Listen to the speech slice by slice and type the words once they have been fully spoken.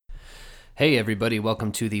Hey everybody,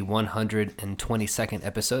 welcome to the 122nd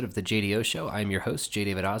episode of the JDO Show. I'm your host, J.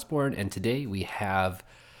 David Osborne, and today we have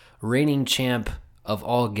reigning champ of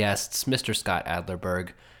all guests, Mr. Scott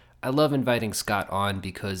Adlerberg. I love inviting Scott on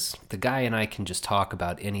because the guy and I can just talk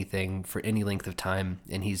about anything for any length of time,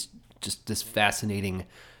 and he's just this fascinating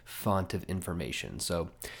font of information. So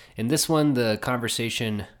in this one, the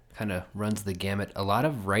conversation kind of runs the gamut. A lot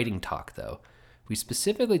of writing talk, though. We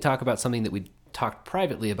specifically talk about something that we talked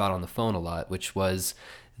privately about on the phone a lot, which was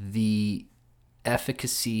the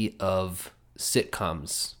efficacy of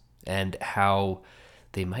sitcoms and how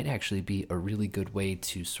they might actually be a really good way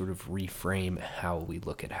to sort of reframe how we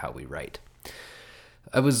look at how we write.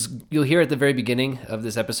 You'll hear at the very beginning of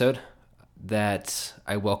this episode that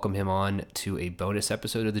I welcome him on to a bonus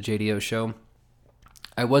episode of the JDO Show.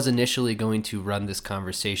 I was initially going to run this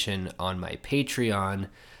conversation on my Patreon,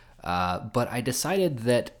 but I decided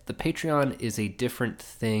that the Patreon is a different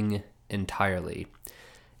thing entirely.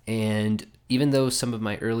 And even though some of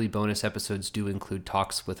my early bonus episodes do include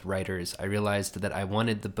talks with writers, I realized that I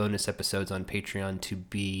wanted the bonus episodes on Patreon to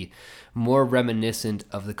be more reminiscent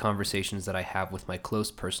of the conversations that I have with my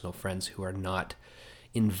close personal friends who are not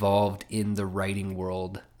involved in the writing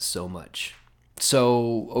world so much.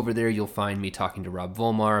 So over there, you'll find me talking to Rob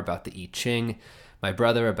Volmar about the I Ching, my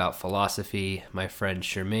brother about philosophy, my friend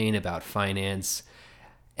Charmaine about finance.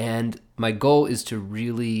 And my goal is to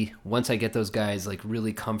really, once I get those guys like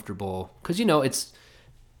really comfortable, because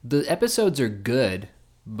the episodes are good,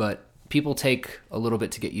 but people take a little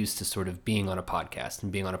bit to get used to sort of being on a podcast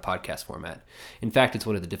and being on a podcast format. In fact, it's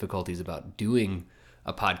one of the difficulties about doing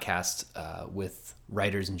a podcast with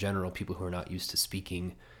writers in general, people who are not used to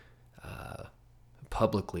speaking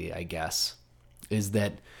publicly, I guess, is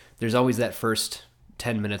that there's always that first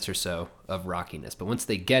 10 minutes or so of rockiness, but once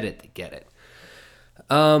they get it, they get it.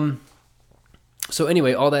 So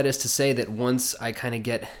anyway, all that is to say that once I kind of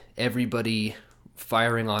get everybody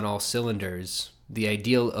firing on all cylinders, the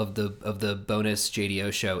ideal of the bonus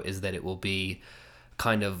JDO show is that it will be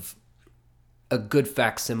kind of a good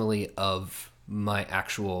facsimile of my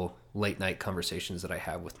actual late night conversations that I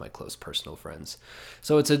have with my close personal friends.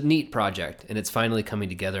 So it's a neat project, and it's finally coming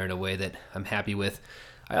together in a way that I'm happy with.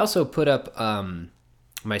 I also put up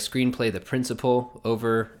my screenplay, The Principal,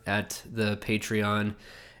 over at the Patreon,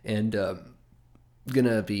 and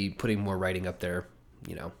gonna be putting more writing up there,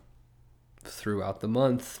 throughout the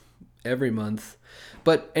month, every month.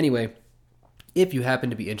 But anyway, if you happen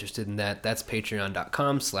to be interested in that, that's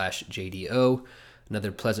patreon.com/JDO.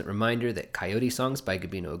 Another pleasant reminder that Coyote Songs by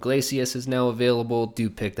Gabino Iglesias is now available.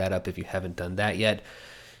 Do pick that up if you haven't done that yet.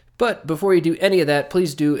 But before you do any of that,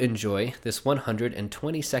 please do enjoy this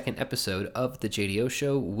 122nd episode of the JDO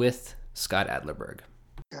Show with Scott Adlerberg.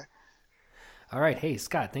 Okay. All right. Hey,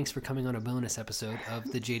 Scott, thanks for coming on a bonus episode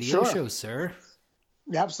of the JDO Show, sir.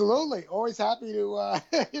 Absolutely. Always happy to, I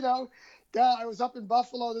was up in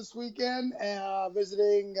Buffalo this weekend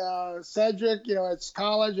visiting Cedric, at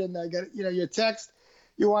college, and I got, your text.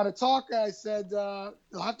 You want to talk? I said, it'll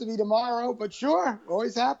have to be tomorrow, but sure.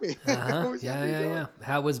 Always happy. Always yeah.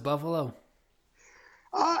 How was Buffalo?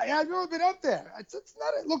 I've never been up there. It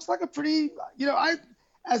looks like a pretty,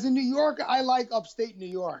 as a New Yorker, I like upstate New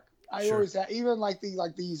York. I Sure. always have, even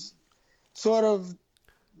these sort of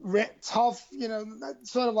tough,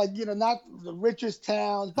 sort of not the richest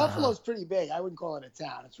towns. Buffalo's pretty big. I wouldn't call it a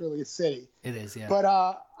town. It's really a city. It is, yeah. But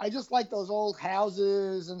I just like those old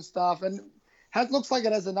houses and stuff. And looks like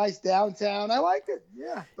it has a nice downtown. I like it.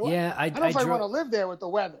 Yeah. Yeah, I don't know if I want to live there with the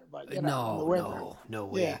weather, but the winter. No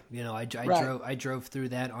way. Yeah. I drove through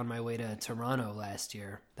that on my way to Toronto last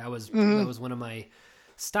year. That was one of my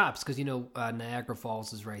stops because Niagara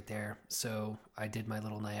Falls is right there. So I did my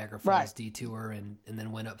little Niagara Falls detour and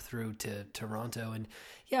then went up through to Toronto. And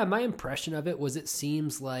yeah, my impression of it was it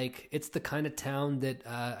seems like it's the kind of town that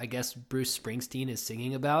I guess Bruce Springsteen is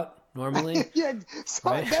singing about normally. Yeah,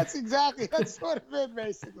 so right? That's sort of it,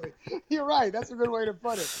 basically. You're right. That's a good way to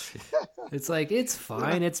put it. It's like, it's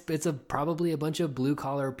fine. It's probably a bunch of blue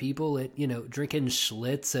collar people at, drinking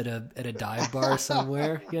Schlitz at a dive bar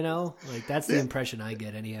somewhere, like that's the impression I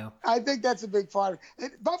get anyhow. I think that's a big part of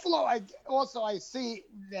it. Buffalo, I see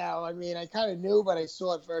now, I mean, I kind of knew, but I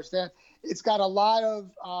saw it firsthand. It's got a lot of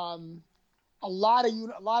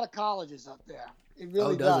colleges up there. It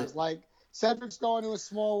really does. Like, Cedric's going to a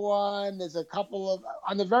small one. There's a couple of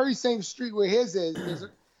on the very same street where his is.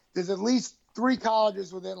 There's at least 3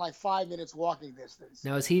 colleges within like 5 minutes walking distance.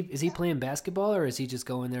 Now is he playing basketball or is he just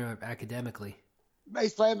going there academically?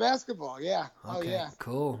 He's playing basketball. Yeah. Okay. Oh yeah.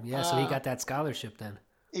 Cool. Yeah. So he got that scholarship then.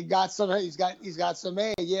 He got some. He's got some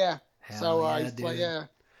aid. Yeah. Hell yeah, dude.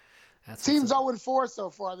 That's what's Team's up. 0-4 so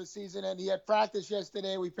far this season, and he had practice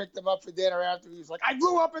yesterday. We picked him up for dinner after. He was like, I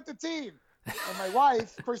grew up at the team. And my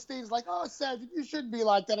wife, Christine's like, oh, Cedric, you shouldn't be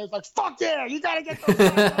like that. I was like, fuck yeah, you got to get those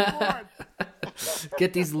guys on board.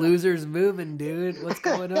 Get these losers moving, dude. What's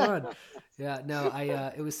going on? Yeah, no,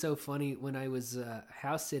 it was so funny when I was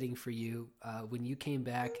house sitting for you, when you came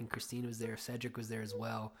back and Christine was there, Cedric was there as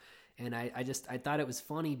well. And I thought it was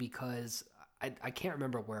funny because I can't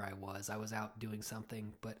remember where I was. I was out doing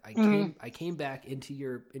something, but I came back into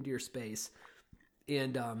your space,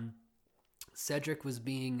 and Cedric was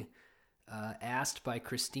being asked by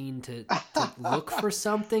Christine to look for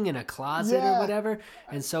something in a closet or whatever.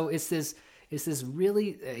 And so it's this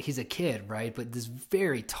really, he's a kid, right? But this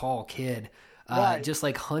very tall kid, just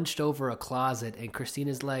like hunched over a closet. And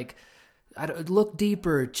Christina's like, look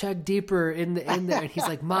deeper, check deeper in there. And he's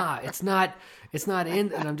like, Ma, it's not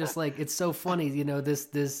in. And I'm just like, it's so funny, this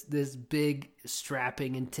big,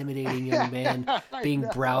 strapping, intimidating young man being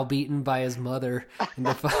browbeaten by his mother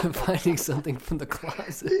into finding something from the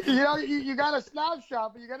closet. You got a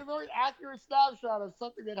snapshot, but you got a very accurate snapshot of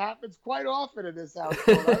something that happens quite often in this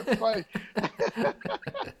household. That's funny.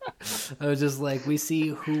 I was just like, we see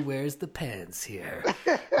who wears the pants here.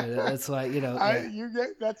 That's why,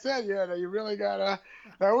 that's it. Yeah, you really gotta.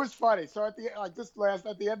 That was funny. So at the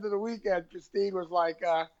end of the weekend, Christine was like,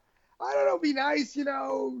 I don't know, be nice,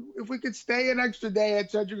 if we could stay an extra day. And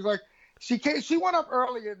Cedric was like, she went up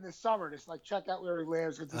early in the summer to like check out where he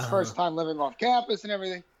lives. It's his first time living off campus and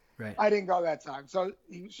everything. Right. I didn't go that time. So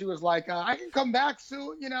she was like, I can come back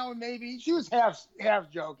soon, maybe. She was half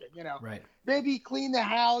joking, Right. Maybe clean the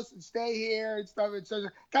house and stay here and stuff. And so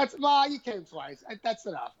that's, Ma, you came twice. That's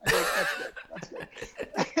enough. I think that's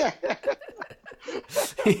good.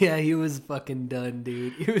 Yeah, he was fucking done,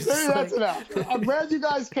 dude. He was that's enough. I'm glad you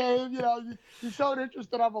guys came. You showed interest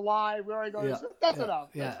that I'm alive. Where I go, that's enough.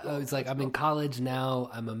 Yeah, it's like, I'm in college now.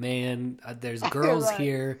 I'm a man. There's girls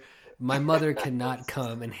here. My mother cannot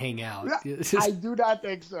come and hang out. I do not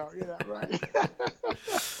think so. Right.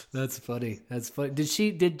 That's funny.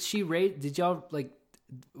 Did y'all like,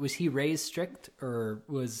 was he raised strict or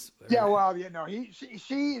was? Yeah, well,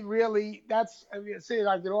 she really,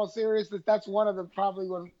 like in all seriousness, that's one of the, probably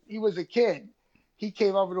when he was a kid, he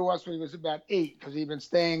came over to us when he was about 8 because he'd been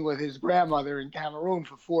staying with his grandmother in Cameroon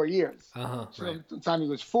for 4 years. So right. the time he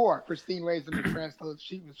was 4, Christine raised him in France.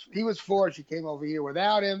 He was 4. She came over here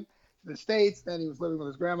without him to the States. Then he was living with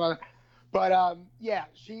his grandmother. But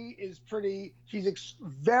she is she's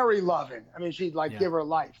very loving. I mean, she'd like give her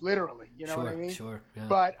life, literally. You know what I mean? Sure. Yeah.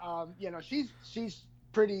 But she's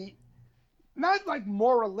pretty, not like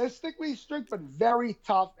moralistically strict, but very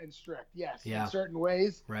tough and strict. Yes, in certain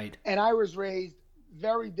ways. Right. And I was raised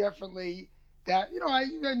very differently. That I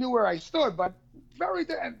knew where I stood, but very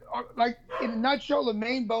like in a nutshell, the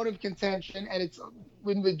main bone of contention, and it's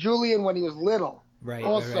with Julian when he was little. Right.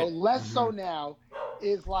 Also, right. less so now,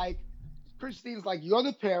 is like, Christine's like, you're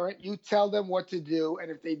the parent, you tell them what to do, and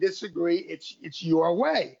if they disagree, it's your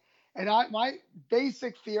way. And my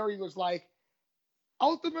basic theory was like,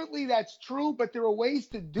 ultimately that's true, but there are ways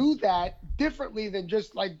to do that differently than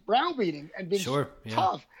just like browbeating and being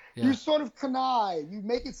tough. Yeah. You sort of connive, you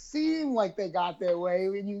make it seem like they got their way,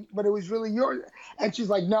 but it was really yours. And she's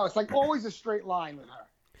like, no, it's like always a straight line with her.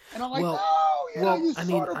 And I'm like,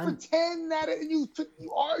 you pretend that you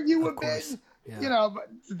argue a bit. Yeah.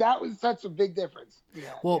 But that's a big difference.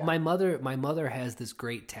 My mother has this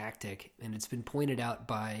great tactic, and it's been pointed out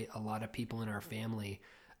by a lot of people in our family,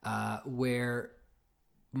 where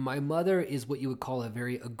my mother is what you would call a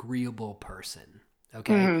very agreeable person.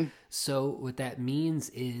 Okay. Mm-hmm. So what that means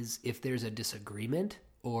is if there's a disagreement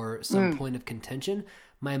or some point of contention,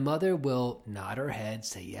 my mother will nod her head,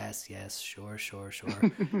 say yes, sure.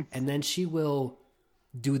 And then she will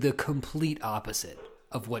do the complete opposite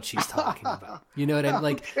of what she's talking about. You know what I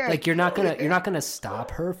mean? Like you're not gonna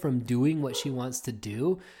stop her from doing what she wants to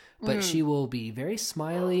do, but she will be very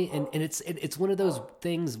smiley, and it's one of those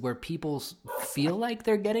things where people feel like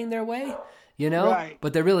they're getting their way, right.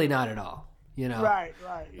 But they're really not at all. Right.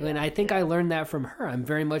 Yeah, and I think I learned that from her. I'm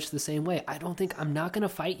very much the same way. I'm not gonna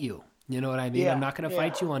fight you. You know what I mean? Yeah, I'm not gonna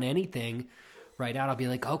fight you on anything right out. I'll be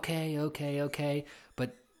like, okay,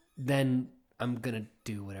 but then I'm going to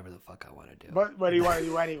do whatever the fuck I want to do. But you want to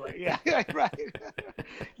do anyway. Yeah, right.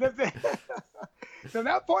 So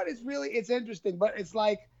that part is it's interesting, but it's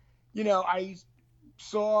like, I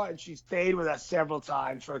saw, and she stayed with us several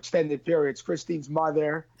times for extended periods, Christine's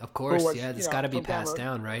mother. Of course, it's got to be passed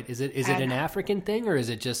down, right? Is it an African thing, or is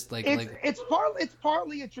it just like... It's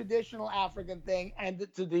partly a traditional African thing, and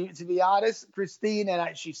to be honest, Christine,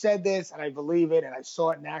 and she said this, and I believe it, and I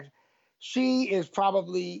saw it in action, she is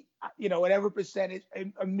probably whatever percentage,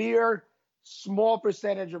 a mere small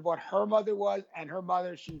percentage of what her mother was, and her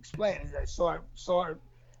mother, she explained. And I saw her,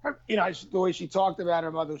 the way she talked about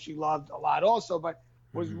her mother, she loved a lot also, but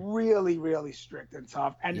was really, really strict and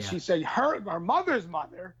tough. And she said her mother's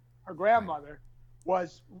mother, her grandmother,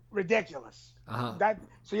 was ridiculous.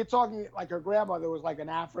 So you're talking like her grandmother was like an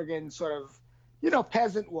African sort of,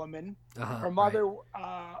 peasant woman. Her mother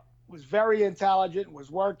was very intelligent,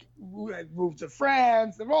 moved to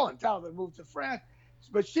France. They're all intelligent, moved to France.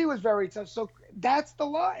 But she was very tough. So that's the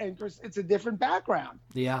law. And it's a different background.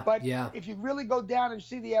 But if you really go down and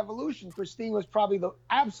see the evolution, Christine was probably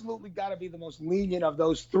absolutely got to be the most lenient of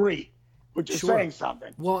those three, which is saying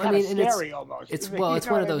something. Well, kind of scary almost. It's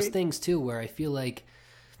one of those things too, where I feel like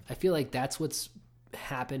that's what's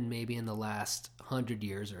happened maybe in the last 100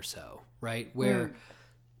 years or so, right? Where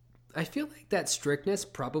I feel like that strictness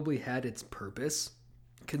probably had its purpose,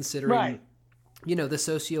 considering, the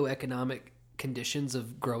socioeconomic conditions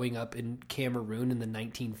of growing up in Cameroon in the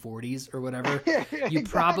 1940s or whatever. You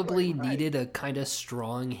probably needed a kind of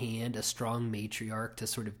strong hand, a strong matriarch to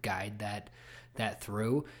sort of guide that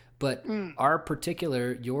through. But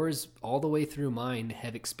yours all the way through mine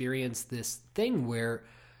have experienced this thing where,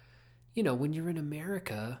 when you're in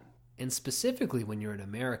America, and specifically when you're in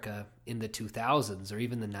America in the 2000s or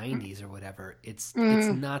even the 90s or whatever, it's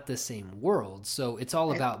not the same world. So it's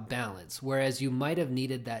all about balance. Whereas you might have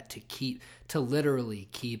needed that to literally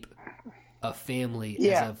keep a family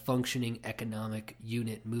as a functioning economic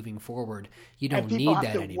unit moving forward. You don't need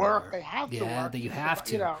that anymore. They have to work. You have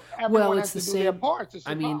to. Everyone has to do their part to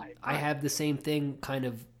survive. I mean, I have the same thing kind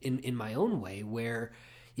of in my own way, where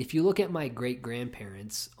if you look at my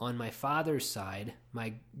great-grandparents, on my father's side,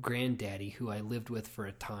 my granddaddy, who I lived with for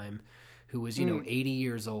a time, who was, 80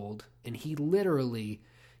 years old, and he literally,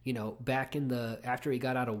 back after he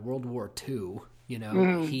got out of World War II,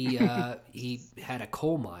 he had a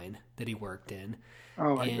coal mine that he worked in.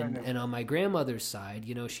 Oh, my goodness. And on my grandmother's side,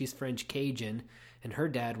 she's French Cajun, and her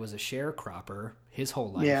dad was a sharecropper his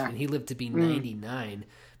whole life, and he lived to be 99.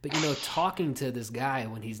 But, talking to this guy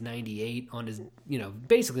when he's 98 on his,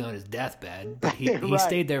 basically on his deathbed, but he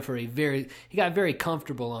stayed there he got very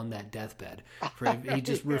comfortable on that deathbed. He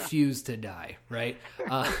just refused to die, right?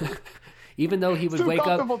 Even though he would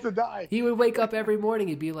he would wake up every morning.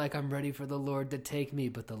 He'd be like, "I'm ready for the Lord to take me,"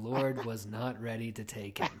 but the Lord was not ready to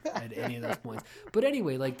take him at any of those points. But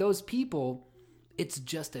anyway, like those people, it's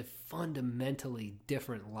just a fundamentally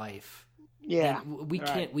different life. Yeah, and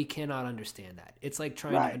we cannot understand that. It's like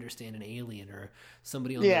trying to understand an alien or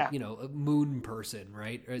somebody on the, a moon person,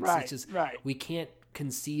 right? It's just we can't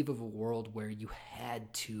conceive of a world where you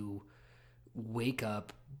had to wake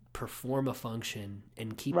up, perform a function,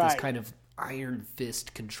 and keep this kind of iron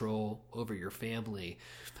fist control over your family.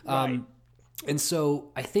 And so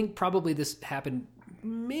I think probably this happened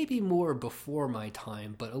maybe more before my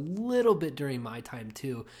time, but a little bit during my time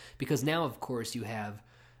too, because now, of course, you have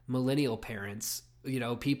millennial parents,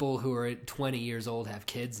 people who are 20 years old have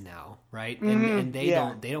kids now, right? And they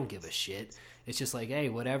don't give a shit. It's just like, hey,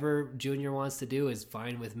 whatever Junior wants to do is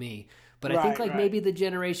fine with me. But I think maybe the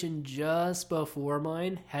generation just before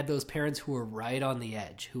mine had those parents who were right on the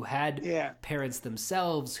edge, who had parents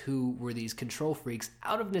themselves who were these control freaks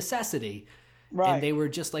out of necessity. Right. And they were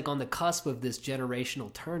just like on the cusp of this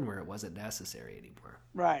generational turn where it wasn't necessary anymore.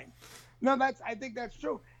 Right. No, I think that's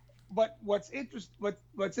true. But what's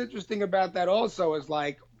interesting about that also is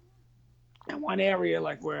like in one area,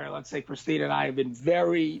 like where, let's say, Christine and I have been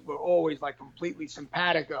we're always like completely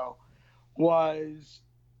simpatico, was,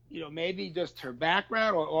 maybe just her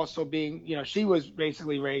background, or also being, she was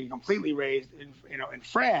basically completely raised in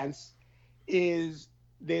France, is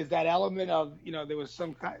there's that element of, there was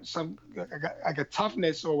some like a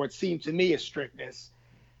toughness, or what seemed to me a strictness.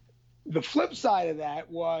 The flip side of that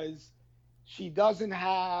was, she doesn't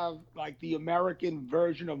have like the American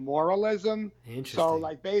version of moralism. Interesting. So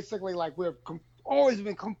like basically like we've always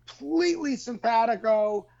been completely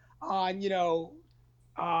simpatico on,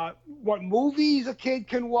 what movies a kid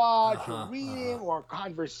can watch, or reading, or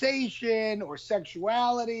conversation, or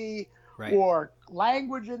sexuality, or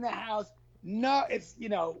language in the house. No, it's,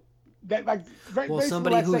 that like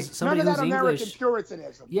somebody who's American English,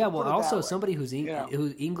 Puritanism. Yeah, well, also somebody whose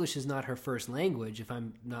English is not her first language, if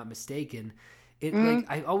I'm not mistaken. Like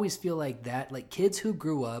I always feel like that, like kids who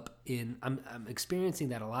grew up in, I'm experiencing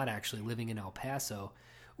that a lot actually, living in El Paso,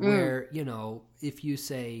 where if you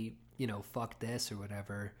say fuck this or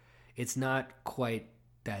whatever, it's not quite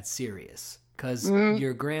that serious because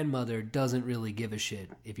your grandmother doesn't really give a shit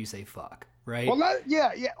if you say fuck, right? Well,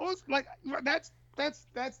 Also, like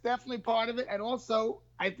that's definitely part of it, and also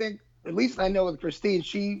I think at least I know with Christine,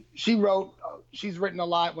 she wrote, she's written a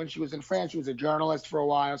lot when she was in France. She was a journalist for a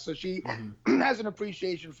while, so she has an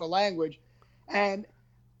appreciation for language, and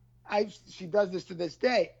she does this to this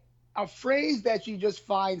day. A phrase that she just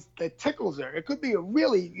finds that tickles her. It could be a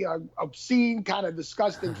really obscene, kind of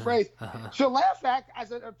disgusting phrase. She'll laugh at. I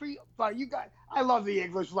said, "But I love the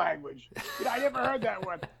English language. I never heard that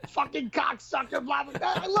one. Fucking cocksucker, blah blah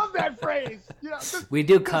blah. I love that phrase. We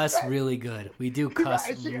do cuss really good. We do cuss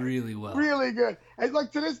really well. Really good. And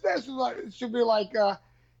like to this day, she'll be like,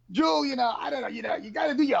 Jewel, I don't know, you got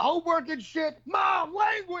to do your homework and shit. Mom,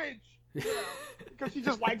 language. Because she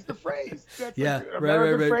just likes the phrase. That's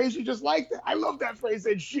American phrase. She just liked it. I love that phrase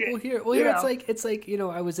and shit. Well, here it's like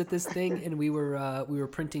I was at this thing and we were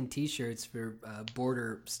printing T-shirts for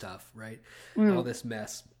border stuff, right? All this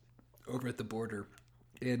mess over at the border,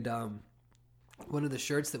 and one of the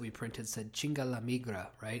shirts that we printed said "Chinga la migra,"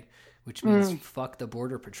 right, which means fuck the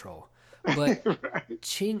border patrol. But right.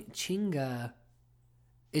 Chinga.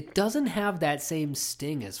 It doesn't have that same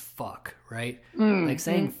sting as fuck, right? Like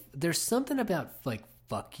saying there's something about like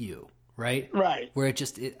fuck you, right? Right. Where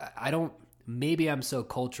I don't, maybe I'm so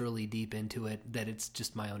culturally deep into it that it's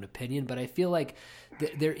just my own opinion, but I feel like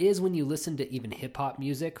there is, when you listen to even hip hop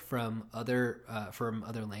music from other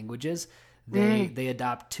languages, they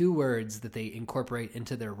adopt two words that they incorporate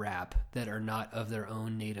into their rap that are not of their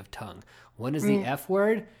own native tongue. One is the F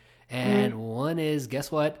word, and one is, guess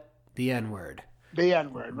what? The N word. The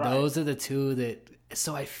N-word, right. Those are the two that...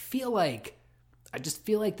 So I just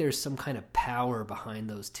feel like there's some kind of power behind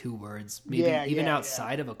those two words, maybe even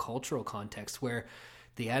outside of a cultural context, where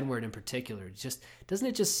the N-word in particular, doesn't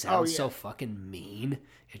it just sound so fucking mean?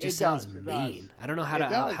 It just sounds mean. I don't know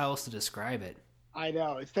how else to describe it. I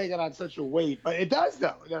know. It's taken on such a weight, but it does,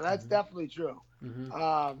 though. No, that's definitely true.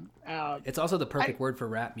 It's also the perfect word for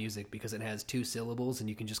rap music because it has two syllables and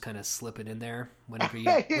you can just kind of slip it in there whenever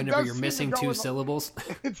you're missing two syllables.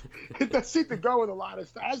 It does seem to go with a lot of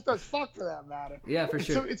stuff, as does fuck for that matter. Yeah, for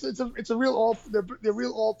sure. So it's a real they're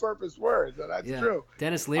real all-purpose words. So that's true.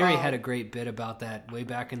 Dennis Leary had a great bit about that way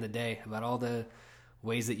back in the day, about all the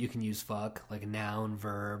ways that you can use fuck, like noun,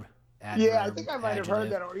 verb, adverb, I think I might have heard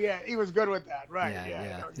that. Yeah, he was good with that. Right.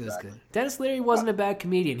 Yeah, he was good. Dennis Leary wasn't a bad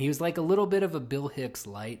comedian. He was like a little bit of a Bill Hicks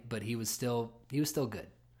light, but he was still good.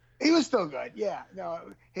 He was still good. Yeah. No,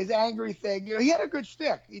 his angry thing. He had a good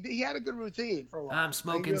shtick. He had a good routine for a while. I'm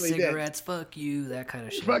smoking cigarettes. Fuck you. That kind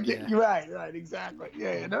of shit. Fuck you. Right. Exactly.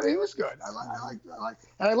 Yeah. No, he was good.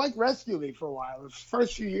 I liked Rescue Me for a while. The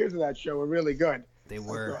first few years of that show were really good. They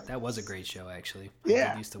were. That was a great show, actually.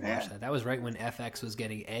 Yeah. I used to watch that. That was right when FX was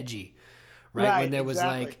getting edgy. Right, when there was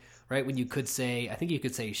when you could say, I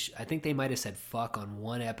think they might have said fuck on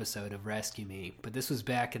one episode of Rescue Me, but this was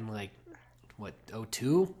back in like, what,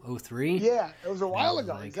 02, 03? Yeah, it was a while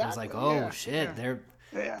ago. Exactly. I was like, oh shit, they're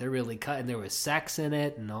really cutting. There was sex in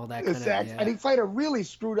it and all that kind of. And he played a really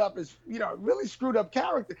screwed up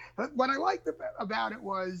character. What I liked about it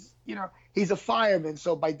was, he's a fireman,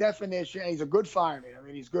 so by definition, he's a good fireman. I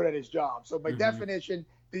mean, he's good at his job. So by definition,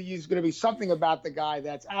 he's going to be something about the guy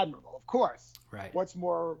that's admirable, of course. Right. What's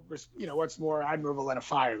more admirable than a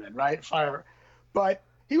fireman, right? But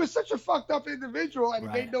he was such a fucked up individual, and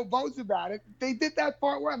he made no bones about it. They did that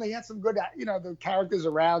part well, and they had some good, the characters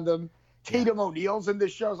around him. Tatum O'Neal's in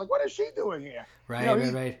this show. I was like, what is she doing here?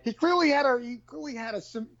 Right. He clearly had a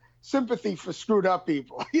sympathy for screwed up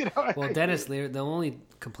people. Well, Dennis Leary. The only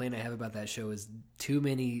complaint I have about that show is too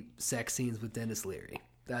many sex scenes with Dennis Leary.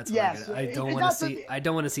 That's I don't want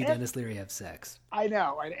to see Dennis Leary have sex. I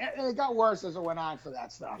know, and it got worse as it went on for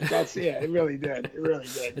that stuff. It really did. It really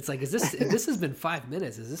did. It's like, this has been 5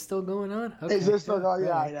 minutes. Is this still going on? Okay. Is this still going?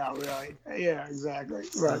 Yeah, I know, really. Yeah, exactly.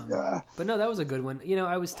 Right. But no, that was a good one.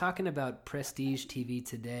 I was talking about Prestige TV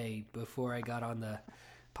today before I got on the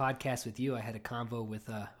podcast with you. I had a convo with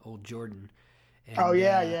old Jordan. And,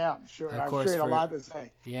 I'm sure. I'm sure he had a lot to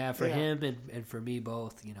say. Yeah, for him and for me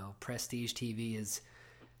both. Prestige TV is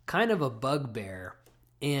kind of a bugbear,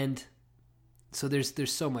 and so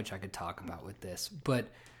there's so much I could talk about with this, but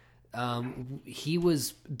he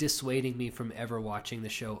was dissuading me from ever watching the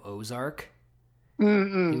show Ozark.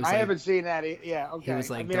 I haven't seen that. Yeah, okay. He was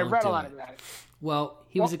like, I've read a lot about it. Well,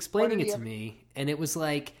 he was explaining it to me, and it was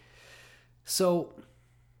like, so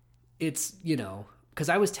it's, because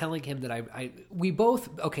I was telling him that we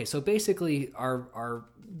both, okay, so basically our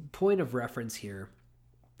point of reference here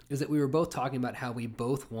is that we were both talking about how we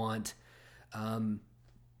both want, I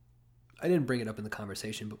didn't bring it up in the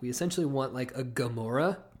conversation, but we essentially want like a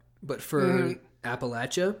Gomorrah, but for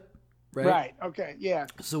Appalachia, right? Right, okay, yeah.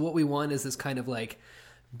 So what we want is this kind of like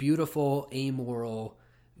beautiful, amoral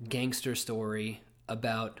gangster story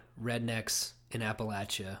about rednecks in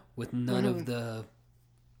Appalachia with none of the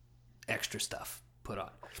extra stuff put on.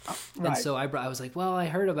 Right. And so I was like, well, I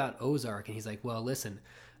heard about Ozark. And he's like, well, listen,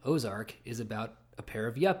 Ozark is about a pair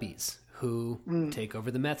of yuppies who take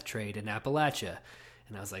over the meth trade in Appalachia.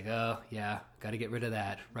 And I was like, oh, yeah, got to get rid of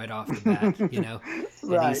that right off the bat, you know?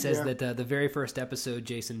 And he says that the very first episode,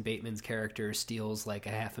 Jason Bateman's character steals like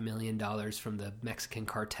 $500,000 from the Mexican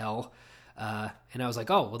cartel. And I was like,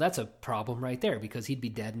 oh, well, that's a problem right there because he'd be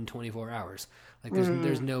dead in 24 hours. Like,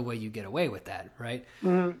 there's no way you get away with that, right?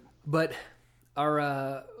 But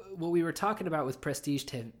our what we were talking about with Prestige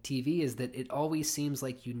TV is that it always seems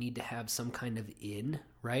like you need to have some kind of in,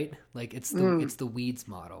 right? Like it's the Weeds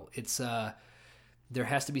model. It's there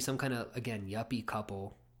has to be some kind of, again, yuppie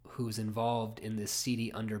couple who's involved in this seedy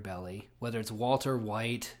underbelly, whether it's Walter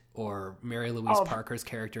White or Mary Louise Parker's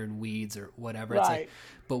character in Weeds or whatever. It's like,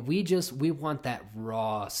 but we want that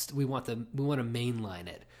raw. We want to mainline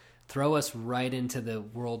it. Throw us right into the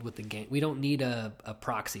world with the game. We don't need a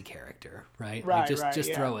proxy character, right? Right. Like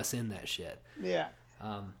just throw us in that shit. Yeah.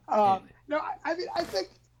 Anyway. No, I mean, I think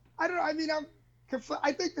I don't know. I mean,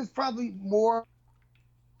 I think there's probably more.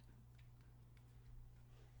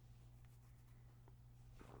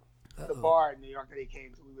 The bar in New York that he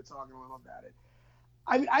came to, we were talking a little about it.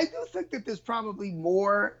 I mean, I do think that there's probably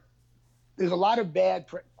more. There's a lot of bad,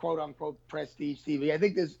 quote unquote, prestige TV. I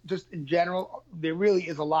think there's just in general, there really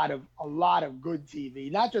is a lot of good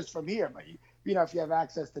TV, not just from here, but you know, if you have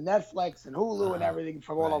access to Netflix and Hulu and everything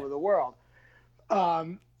from all over the world.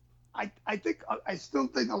 I still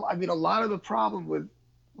think. I mean, a lot of the problem with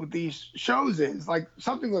these shows is like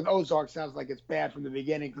something with Ozark sounds like it's bad from the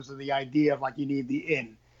beginning because of the idea of like you need the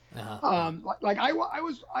in. Like I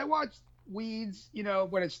watched Weeds, you know,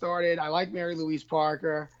 when it started. I like Mary Louise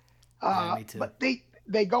Parker. Me too. But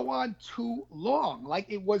they go on too long. Like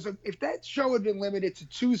it was if that show had been limited to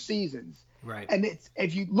 2 seasons, right? And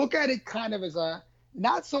if you look at it kind of as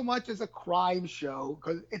not so much as a crime show,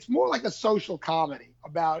 because it's more like a social comedy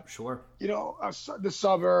about you know the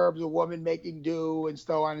suburbs, a woman making do and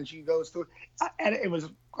so on, and she goes through, and it was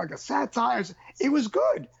like a satire. It was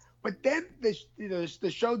good. But then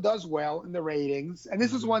the show does well in the ratings, and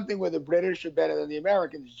this is one thing where the British are better than the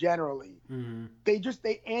Americans generally.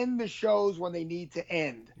 They end the shows when they need to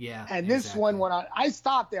end. Yeah, and this one went on. I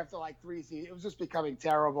stopped after like 3 seasons. It was just becoming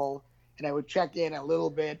terrible, and I would check in a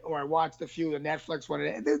little bit, or I watched a few of the Netflix one.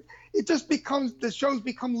 It just becomes the shows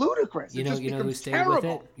become ludicrous. You know who stayed terrible. With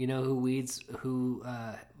it? You know who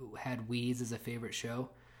had Weeds as a favorite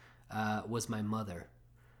show? Was my mother.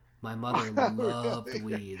 My mother loved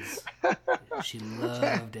Weeds. She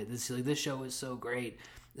loved it. This show is so great.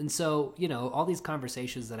 And so, you know, all these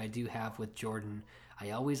conversations that I do have with Jordan,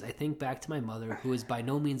 I think back to my mother, who is by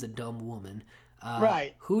no means a dumb woman,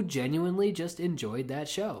 who genuinely just enjoyed that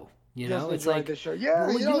show. You know, it's like the show. Yeah,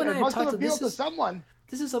 well, you know, and it I must have talked appealed to someone.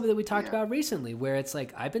 This is something that we talked about recently, where it's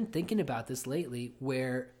like I've been thinking about this lately,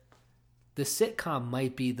 where the sitcom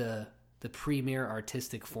might be the premier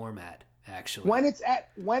artistic format. Actually, when it's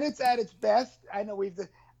at its best, I know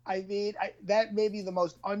that may be the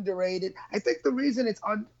most underrated. I think the reason it's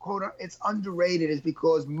underrated is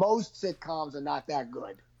because most sitcoms are not that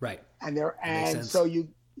good, right? So you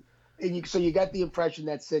get the impression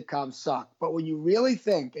that sitcoms suck. But when you really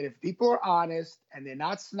think, and if people are honest and they're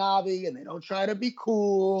not snobby and they don't try to be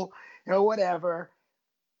cool or whatever,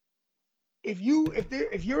 if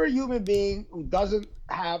you're a human being who doesn't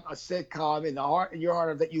have a sitcom in your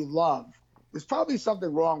heart that you love, there's probably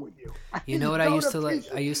something wrong with you. You know what I used to like?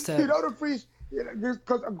 You don't appreciate,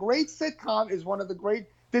 because a great sitcom is one of the great.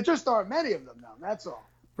 There just aren't many of them now. That's all.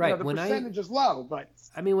 Right. You know, the percentage is low, but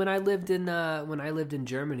I mean, when I lived in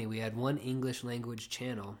Germany, we had one English language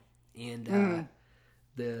channel, and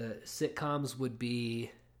the sitcoms would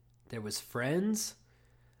be there was Friends,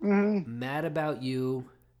 Mad About You,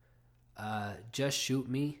 Just Shoot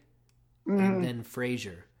Me, and then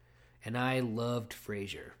Frasier, and I loved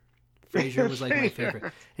Frasier. Frasier was like my favorite.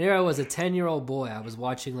 And here I was, a 10-year-old boy. I was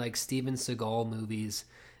watching like Steven Seagal movies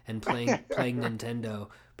and playing Nintendo.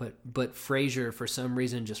 But Frasier, for some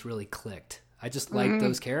reason, just really clicked. I just liked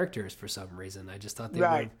those characters for some reason. I just thought they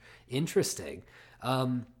were interesting.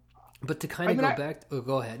 But to kind of go back,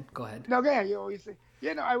 go ahead. No, go ahead.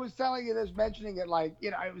 I was telling you this, mentioning it, like,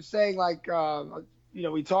 I was saying, like,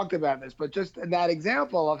 we talked about this, but just in that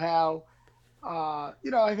example of how.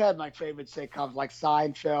 I've had my favorite sitcoms like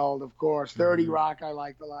Seinfeld, of course, 30 Rock I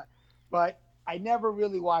liked a lot, but I never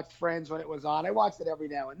really watched Friends when it was on. I watched it every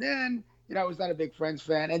now and then. I was not a big Friends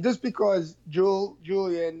fan, and just because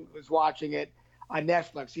Julian was watching it on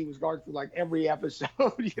Netflix, he was going through like every episode.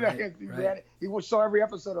 He saw every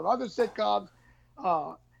episode of other sitcoms.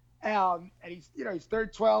 Uh, and he's, he's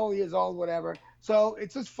 12 years old, whatever. So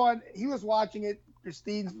it's just fun. He was watching it.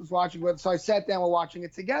 Christine was watching it. So I sat down, we're watching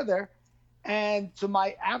it together. And to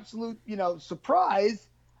my absolute, surprise,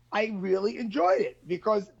 I really enjoyed it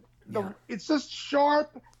because it's just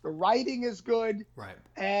sharp. The writing is good, right?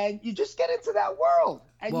 And you just get into that world,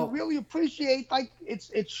 and you really appreciate, like,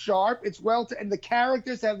 it's sharp, it's and the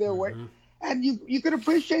characters have their way, and you can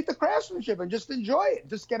appreciate the craftsmanship and just enjoy it.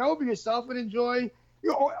 Just get over yourself and enjoy,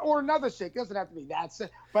 or another sick. It doesn't have to be that sick,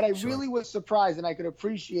 but I really was surprised, and I could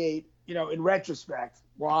appreciate, in retrospect,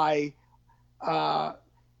 why,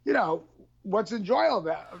 what's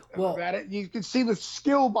enjoyable about it. You can see the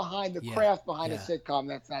skill behind the craft behind a sitcom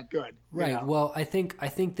that's not good. Right. Well, I think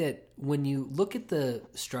that when you look at the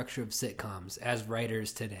structure of sitcoms as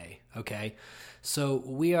writers today, okay, so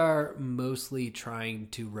we are mostly trying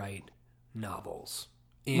to write novels.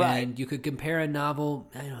 And you could compare a novel,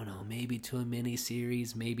 I don't know, maybe to a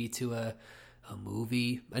miniseries, maybe to a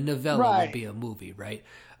movie. A novella would be a movie, right?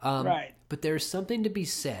 But there's something to be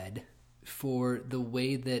said for the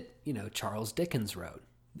way that, Charles Dickens wrote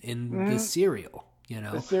in the serial,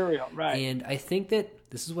 The serial, right. And I think that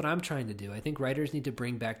this is what I'm trying to do. I think writers need to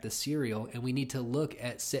bring back the serial, and we need to look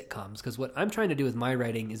at sitcoms, because what I'm trying to do with my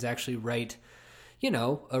writing is actually write,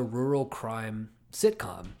 a rural crime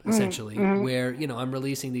sitcom, essentially, where, I'm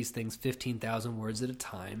releasing these things 15,000 words at a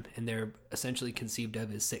time, and they're essentially conceived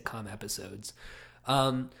of as sitcom episodes.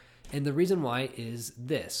 And the reason why is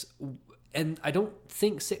this. And I don't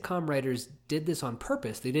think sitcom writers did this on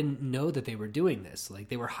purpose. They didn't know that they were doing this. Like,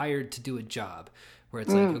 they were hired to do a job where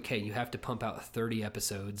it's like, okay, you have to pump out 30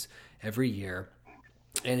 episodes every year,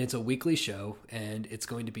 and it's a weekly show, and it's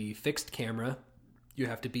going to be fixed camera. You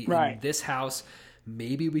have to be in this house.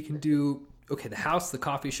 Maybe we can do, the house, the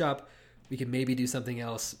coffee shop, we can maybe do something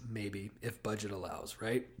else, maybe, if budget allows,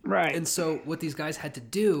 right? Right. And so what these guys had to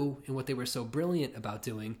do, and what they were so brilliant about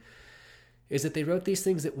doing, is that they wrote these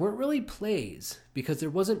things that weren't really plays, because there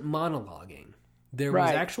wasn't monologuing. There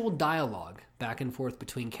was actual dialogue back and forth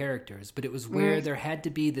between characters, but it was where there had to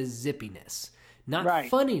be the zippiness. Not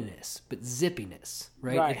funniness, but zippiness,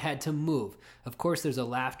 right? It had to move. Of course, there's a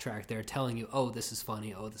laugh track there telling you, oh, this is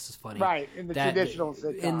funny, oh, this is funny. Right, in the traditional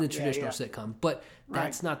sitcom. In the traditional sitcom. But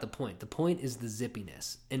that's not the point. The point is the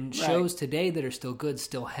zippiness. And shows today that are still good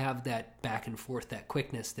still have that back and forth, that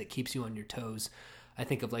quickness that keeps you on your toes. I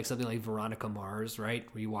think of like something like Veronica Mars, right?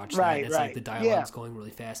 Where you watch that and it's like the dialogue's going really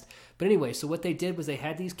fast. But anyway, so what they did was they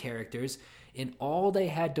had these characters, and all they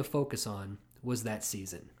had to focus on was that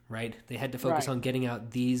season, right? They had to focus on getting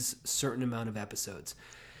out these certain amount of episodes.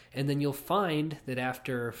 And then you'll find that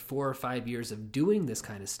after 4 or 5 years of doing this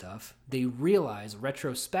kind of stuff, they realize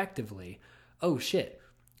retrospectively, oh shit,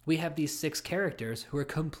 we have these 6 characters who are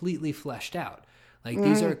completely fleshed out. Like,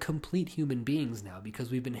 these are complete human beings now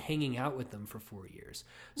because we've been hanging out with them for 4 years.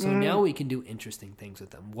 So now we can do interesting things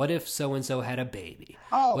with them. What if so-and-so had a baby?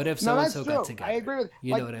 Oh, what if so-and-so got together? I agree with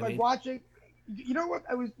you. Know what I mean? Watching, you know what?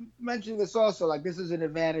 I was mentioning this also. Like, this is an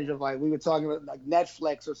advantage of, like, we were talking about, like,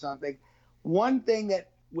 Netflix or something. One thing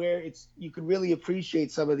where you could really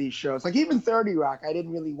appreciate some of these shows, like even 30 Rock, I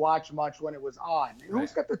didn't really watch much when it was on.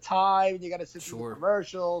 Who's got the time? You got to sit through the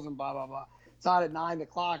commercials and blah, blah, blah. It's on at 9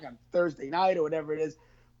 o'clock on Thursday night or whatever it is.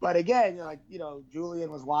 But again,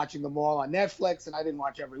 Julian was watching them all on Netflix, and I didn't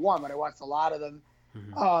watch every one, but I watched a lot of them.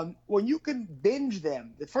 When you can binge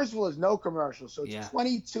them, first of all, there's no commercials, so it's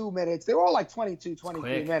 22 minutes. They're all like 22,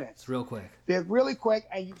 23 minutes. It's real quick. They're really quick,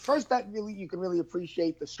 and you can really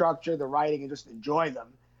appreciate the structure, the writing, and just enjoy them.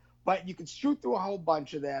 But you can shoot through a whole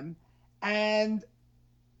bunch of them, and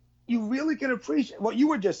you really can appreciate what you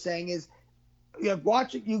were just saying is,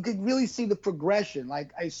 watching, you could really see the progression.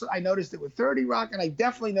 Like I noticed it with 30 Rock, and I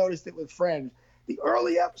definitely noticed it with Friends. The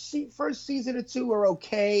early first season or two are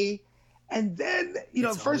okay, and then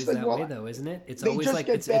it's first always that way though, isn't it? It's always like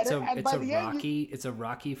it's a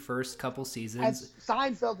rocky first couple seasons. And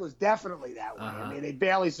Seinfeld was definitely that way. I mean, they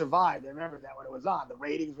barely survived. I remember that when it was on. The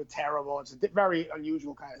ratings were terrible. It's a very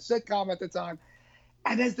unusual kind of sitcom at the time.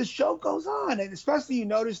 And as the show goes on, and especially you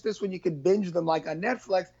notice this when you can binge them like on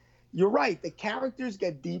Netflix. You're right. The characters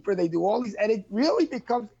get deeper. They do all these, and it really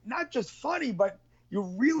becomes not just funny, but you're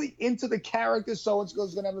really into the characters.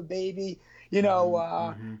 So-and-so's going to have a baby.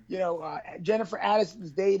 Jennifer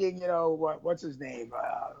Aniston's dating, what's his name?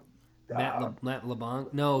 Matt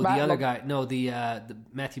LeBlanc? No, the other guy. No, the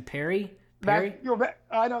Matthew Perry? I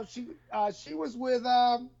know. She was with,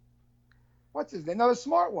 what's his name? No, the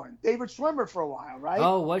smart one. David Schwimmer for a while, right?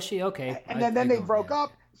 Oh, was she? Okay. And then they broke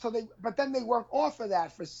up. But then they work off of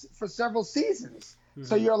that for several seasons.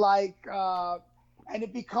 So you're like, and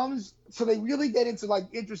it becomes, so they really get into like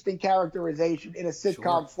interesting characterization in a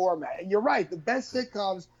sitcom format. And you're right, the best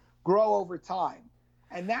sitcoms grow over time.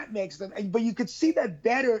 And that makes them, but you could see that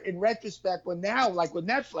better in retrospect when now, like with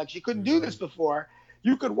Netflix, you couldn't do this before.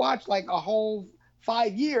 You could watch like a whole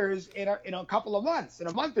 5 years in a couple of months, in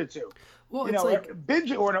a month or two. Well, it's like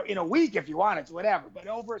binge, or in a week if you wanted to, whatever, but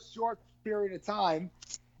over a short period of time.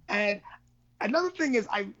 And another thing is,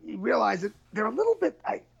 I realize that they're a little bit,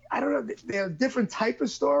 I don't know, they're a different type of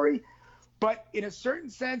story, but in a certain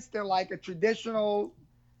sense, they're like a traditional,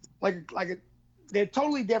 they're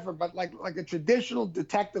totally different, but like a traditional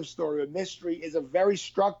detective story or mystery is a very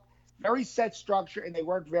set structure, and they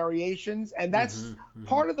work variations. And that's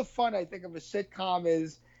part of the fun, I think, of a sitcom,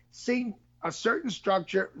 is seeing a certain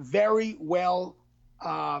structure very well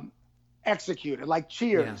executed. Like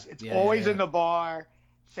Cheers. It's always in the bar.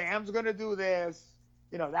 Sam's going to do this.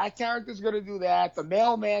 That character's going to do that. The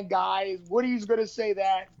mailman guy, Woody's going to say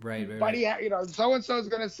that. Right. Buddy, so-and-so is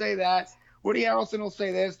going to say that. Woody Harrelson will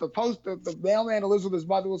say this. The mailman who lives with his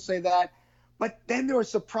mother will say that. But then there are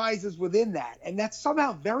surprises within that, and that's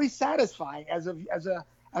somehow very satisfying as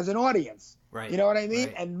an audience. Right. You know what I mean?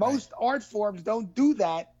 Right. And most art forms don't do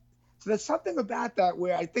that. So there's something about that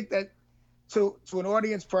where I think that to an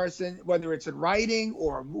audience person, whether it's in writing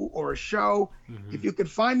or a show, if you can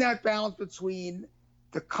find that balance between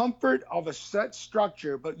the comfort of a set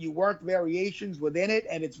structure, but you work variations within it,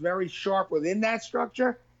 and it's very sharp within that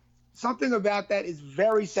structure, something about that is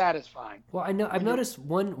very satisfying. Well, I've noticed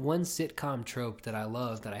one sitcom trope that I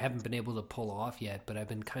love that I haven't been able to pull off yet, but I've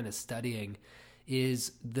been kind of studying,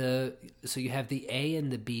 is so you have the A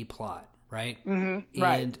and the B plot, right? Right.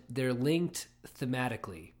 And they're linked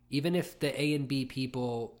thematically. Even if the A and B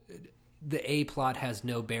people, the A plot has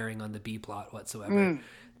no bearing on the B plot whatsoever.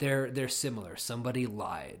 They're similar. Somebody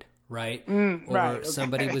lied, right? Or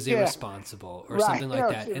somebody was irresponsible or something like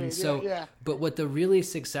that. And so, but what the really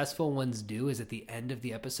successful ones do is at the end of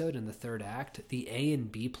the episode, in the third act, the A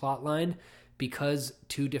and B plot line, because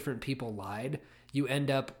two different people lied, you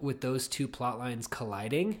end up with those two plot lines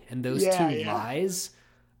colliding, and those two lies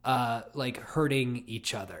like hurting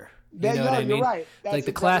each other. You know what I mean? You're right. That's like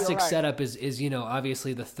the classic setup is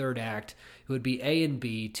obviously the third act. It would be A and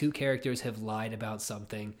B. Two characters have lied about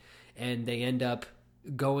something, and they end up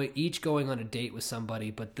going on a date with somebody,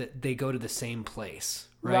 but they go to the same place,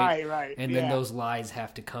 right? Right. And then those lies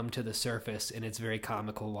have to come to the surface, and it's very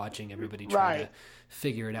comical watching everybody try to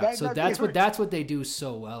figure it out. That's what they do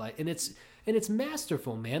so well, and it's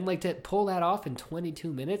masterful, man. Like, to pull that off in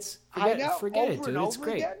 22 minutes, forget it, dude. It's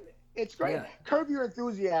great. Again. It's great. Yeah. Curb Your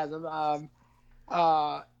Enthusiasm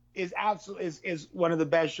is one of the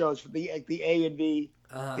best shows for the A and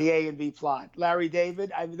B plot. Larry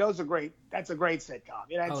David, I mean, those are great. That's a great sitcom.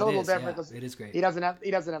 It's a little different because it is great. He doesn't have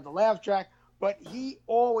the laugh track, but he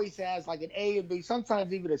always has like an A and B,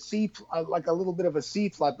 sometimes even a C, like a little bit of a C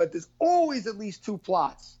plot. But there's always at least two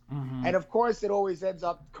plots, and of course, it always ends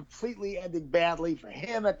up completely ending badly for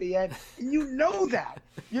him at the end. And you know that.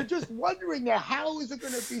 You're just wondering now, how is it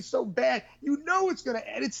going to be so bad? You know it's going to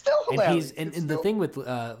end. It's still hilarious. And the thing with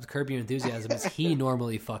Curb Your Enthusiasm is he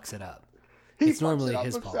normally fucks it up. It's normally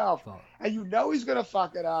his fault. And you know he's going to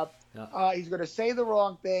fuck it up. He's going to say the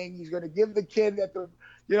wrong thing. He's going to give the kid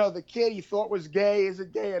the kid he thought was gay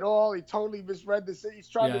isn't gay at all. He totally misread this. He's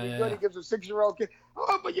trying to be good. He gives a 6-year-old kid,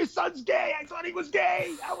 "Oh, but your son's gay. I thought he was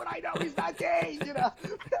gay. How would I know he's not gay?"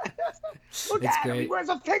 Look at him. He wears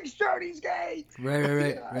a pink shirt. He's gay.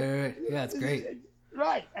 Right. Yeah, it's great.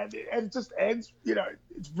 Right, and it just ends.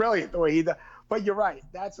 It's brilliant the way he does. But you're right.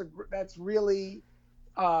 That's really.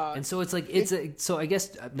 And so it's like so I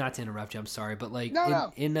guess, not to interrupt you, I'm sorry, but like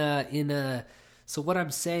so what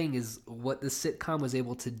I'm saying is, what the sitcom was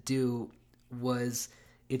able to do was,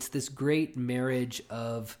 it's this great marriage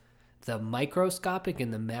of the microscopic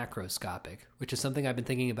and the macroscopic, which is something I've been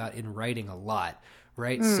thinking about in writing a lot,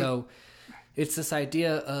 right? So it's this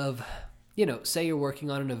idea of, say you're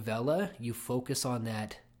working on a novella, you focus on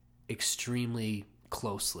that extremely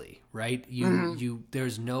closely, right?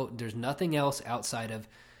 There's nothing else outside of,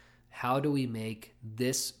 how do we make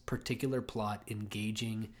this particular plot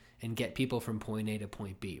engaging and get people from point A to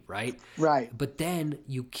point B, right? Right. But then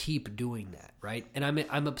you keep doing that, right? And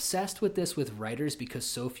I'm obsessed with this with writers, because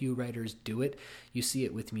so few writers do it. You see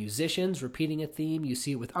it with musicians repeating a theme. You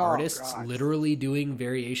see it with artists literally doing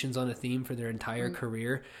variations on a theme for their entire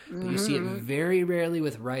career. But you see it very rarely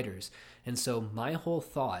with writers. And so my whole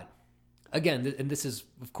thought, again, and this is,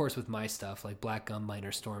 of course, with my stuff, like Black Gum,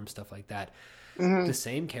 Minor Storm, stuff like that, the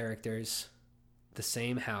same characters, the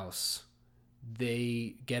same house,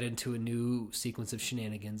 they get into a new sequence of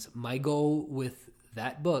shenanigans. My goal with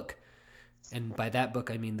that book and by that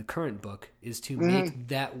book I mean the current book, is to Mm-hmm. make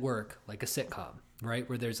that work like a sitcom, right?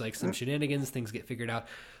 Where there's like some shenanigans, things get figured out.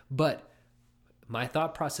 But my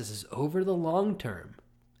thought process is over the long term,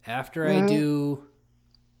 after I do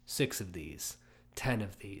 6 of these, 10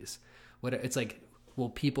 of these, it's like, will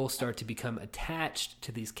people start to become attached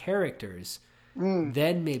to these characters?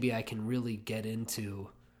 Then maybe I can really get into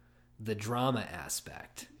the drama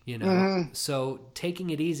aspect, you know? So taking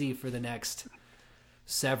it easy for the next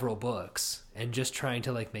several books and just trying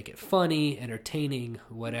to like make it funny, entertaining,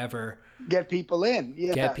 whatever. Get people in.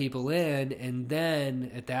 Yeah. Get people in, and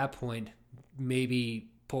then at that point, maybe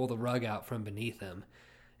pull the rug out from beneath them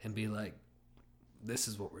and be like, this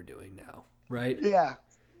is what we're doing now, right? Yeah.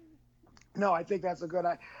 No, I think that's a good.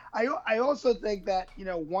 I also think that, you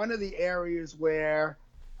know, one of the areas where,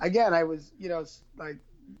 again, I was, you know, like,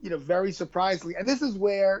 you know, very surprisingly, and this is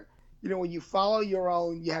where, you know, when you follow your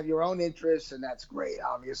own, you have your own interests, and that's great,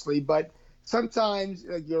 obviously, but sometimes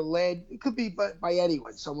you're led, it could be by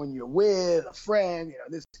anyone, someone you're with, a friend, you know,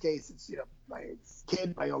 in this case, it's, you know,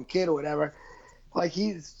 my own kid or whatever. Like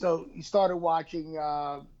he started watching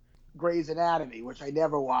Grey's Anatomy, which I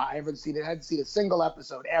never watched. I hadn't seen a single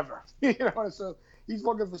episode ever. You know, so he's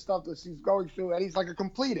looking for stuff that he's going through, and he's like a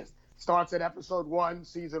completist. Starts at episode 1,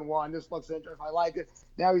 season 1. This looks interesting. I like it.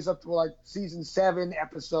 Now he's up to like season 7,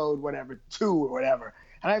 episode whatever 2 or whatever.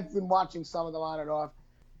 And I've been watching some of them on and off.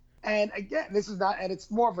 And again, this is not, and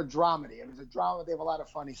it's more of a dramedy. I mean, it's a drama. They have a lot of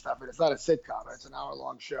funny stuff, and it's not a sitcom. It's an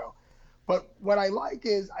hour-long show. But what I like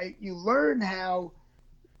is you learn how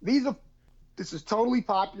this is totally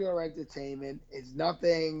popular entertainment. It's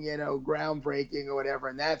nothing, you know, groundbreaking or whatever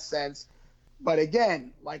in that sense. But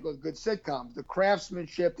again, like with good sitcoms, the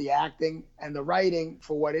craftsmanship, the acting, and the writing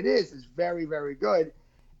for what it is very, very good.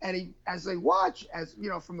 And as I watch, as you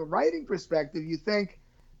know, from the writing perspective, you think,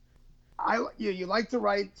 you like to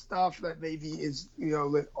write stuff that maybe is, you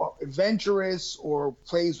know, adventurous or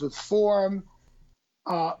plays with form.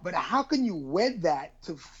 But how can you wed that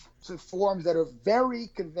to forms that are very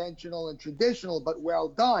conventional and traditional, but well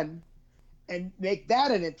done, and make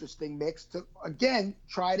that an interesting mix to, again,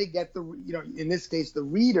 try to get the, you know, in this case, the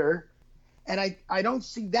reader. And I don't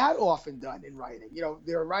see that often done in writing. You know,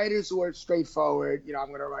 there are writers who are straightforward. You know, I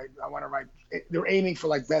want to write, they're aiming for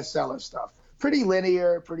like bestseller stuff. Pretty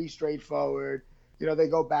linear, pretty straightforward. You know, they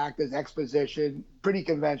go back, there's exposition, pretty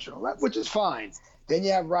conventional, which is fine. Then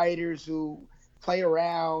you have writers who play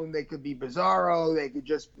around. They could be bizarro.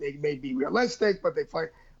 They may be realistic, but they play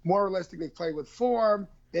more realistic. They play with form.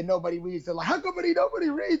 Then nobody reads. They're like, how come nobody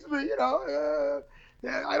reads me? You know,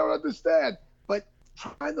 I don't understand. But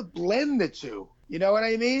trying to blend the two, you know what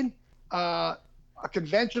I mean? A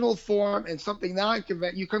conventional form and something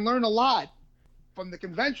non-conventional. You can learn a lot from the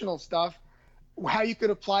conventional stuff, how you could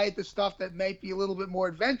apply it to stuff that might be a little bit more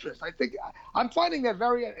adventurous. I think I'm finding that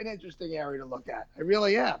an interesting area to look at. I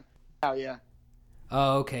really am. Oh, yeah.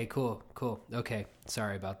 Oh, okay, cool. Okay,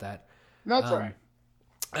 sorry about that. No, it's all right.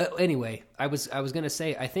 Anyway, I was gonna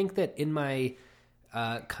say, I think that in my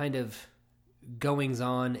kind of goings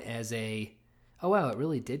on as a, oh wow, it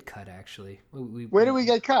really did cut actually. Where did we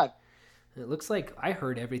get cut? It looks like I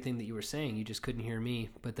heard everything that you were saying. You just couldn't hear me,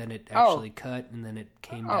 but then it actually cut and then it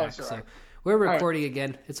came back. So right. We're recording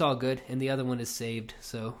again. It's all good, and the other one is saved,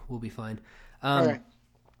 so we'll be fine. All right.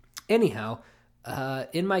 Anyhow.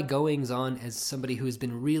 In my goings on as somebody who has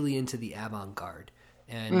been really into the avant-garde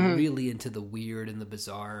and really into the weird and the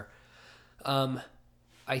bizarre,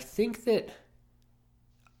 I think that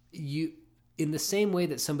in the same way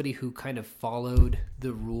that somebody who kind of followed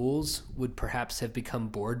the rules would perhaps have become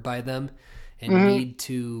bored by them and need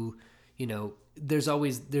to, you know, there's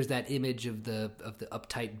that image of the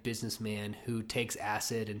uptight businessman who takes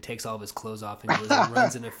acid and takes all of his clothes off and goes and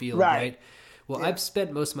runs in a field, right? Well, yeah. I've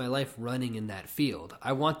spent most of my life running in that field.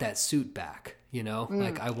 I want that suit back, you know?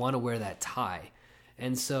 Like, I want to wear that tie.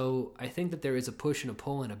 And so I think that there is a push and a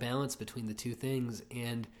pull and a balance between the two things.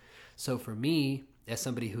 And so for me, as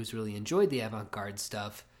somebody who's really enjoyed the avant-garde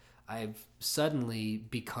stuff, I've suddenly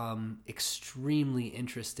become extremely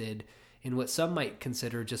interested in what some might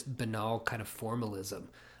consider just banal kind of formalism.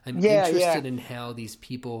 I'm interested in how these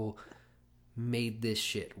people made this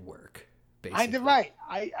shit work. Basically.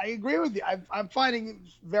 I agree with you. I'm finding it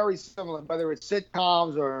very similar, whether it's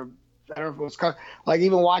sitcoms or I don't know if it was like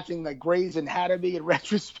even watching like Grey's Anatomy in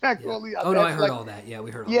retrospect. Yeah. I heard all that. Yeah, we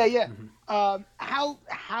heard all that. Yeah. Mm-hmm.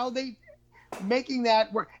 How they making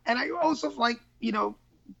that work, and I also like, you know,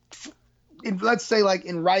 let's say like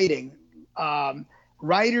in writing,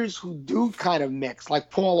 writers who do kind of mix, like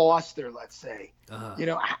Paul Auster, let's say. You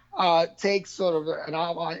know, takes sort of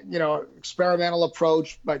an, you know, experimental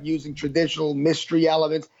approach, but using traditional mystery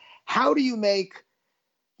elements. how do you make,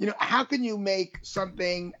 how can you make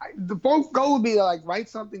something? The goal would be to like write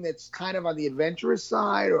something that's kind of on the adventurous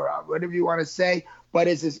side, or whatever you want to say, but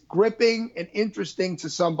is as gripping and interesting to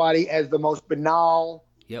somebody as the most banal,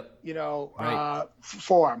 Yep. Right.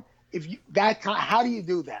 Form. If you how do you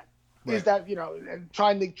do that? Right. Is that and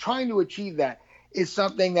trying to achieve that is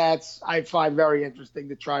something that's I find very interesting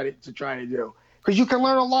to try to do. Because you can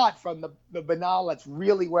learn a lot from the banal that's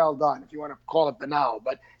really well done, if you want to call it banal.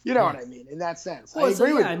 But you know what I mean in that sense. Well, I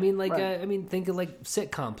agree with you. I mean, like, right. think of like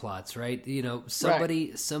sitcom plots, right?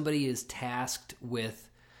 Somebody is tasked with,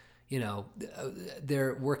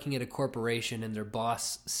 they're working at a corporation and their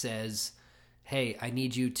boss says, "Hey, I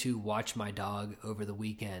need you to watch my dog over the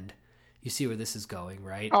weekend." You see where this is going,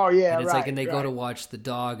 right? Oh yeah, and it's right, like, and they go to watch the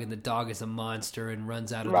dog, and the dog is a monster and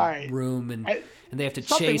runs out of the room, and they have to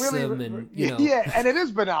chase them, and yeah, and it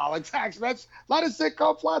is banal. Exactly. That's a lot of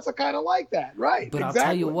sitcom plots are kind of like that, right? But exactly. I'll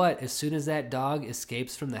tell you what: as soon as that dog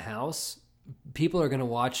escapes from the house, people are going to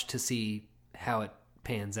watch to see how it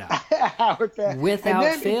pans out.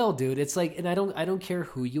 Without fail, dude. It's like, and I don't care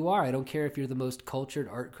who you are. I don't care if you're the most cultured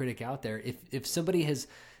art critic out there. If somebody has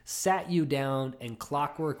sat you down and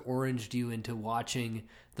Clockwork Oranged you into watching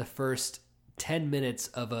the first 10 minutes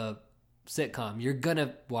of a sitcom, you're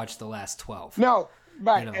gonna watch the last 12. No,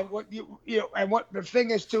 right. And what and what the thing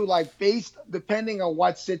is too, like depending on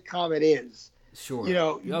what sitcom it is. Sure.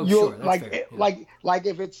 Sure. Like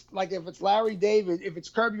if it's Larry David, if it's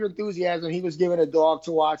Curb Your Enthusiasm, he was given a dog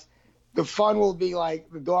to watch. The fun will be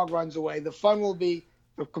like the dog runs away. The fun will be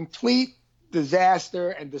the complete disaster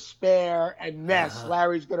and despair and mess.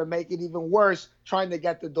 Larry's going to make it even worse trying to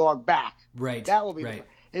get the dog back. Right. That will be right.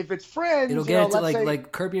 If it's Friends, it'll get it to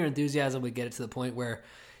like Curb Your Enthusiasm would get it to the point where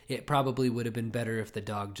it probably would have been better if the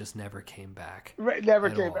dog just never came back. Right, never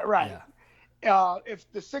came back. Right. Yeah.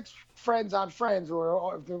 If the 6 friends on Friends,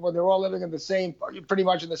 when they're all living in the same, pretty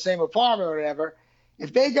much in the same apartment or whatever,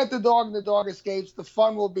 if they get the dog and the dog escapes, the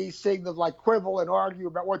fun will be seeing them like quibble and argue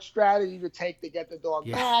about what strategy to take to get the dog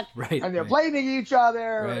back. Right, and they're blaming each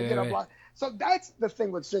other. Right, blah. So that's the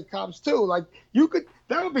thing with sitcoms too. Like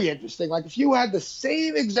that would be interesting. Like if you had the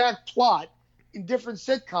same exact plot in different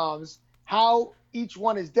sitcoms, how each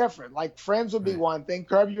one is different. Like Friends would be one thing,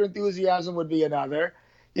 Curb Your Enthusiasm would be another.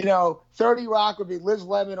 30 Rock would be Liz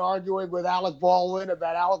Lemon arguing with Alec Baldwin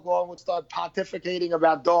about Alec Baldwin would start pontificating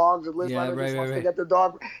about dogs, and Liz Lemon just wants to get the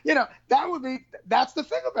dog. That's the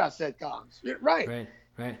thing about sitcoms. Right.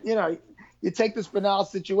 You take this banal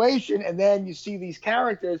situation and then you see these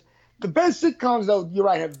characters. The best sitcoms, though, you're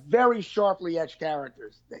right, have very sharply etched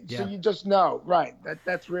characters. So you just know, right,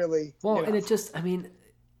 that's really... Well, and it just,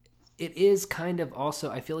 it is kind of also,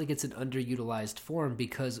 I feel like it's an underutilized form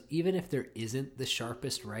because even if there isn't the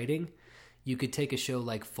sharpest writing, you could take a show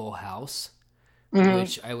like Full House,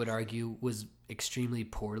 which I would argue was extremely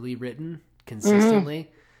poorly written consistently,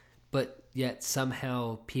 but yet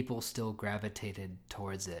somehow people still gravitated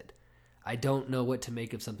towards it. I don't know what to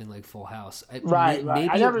make of something like Full House. Right. Maybe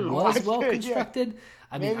it was well constructed. Yeah.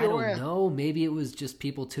 I don't know. Maybe it was just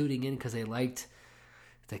people tuning in because they liked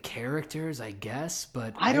the characters, I guess.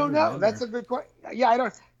 But I don't know. That's a good question. Yeah, I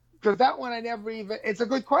don't, because that one I never even. It's a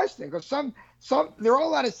good question because some there are a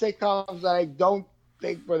lot of sitcoms that I don't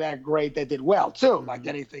think were that great that did well too, like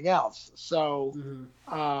anything else. So,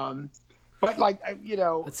 but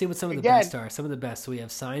let's see what some of the best are. Some of the best. So we have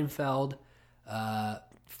Seinfeld.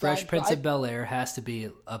 Fresh Prince of Bel-Air has to be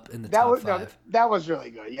up in the top 5. No, that was really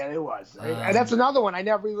good. Yeah, it was. And that's another one I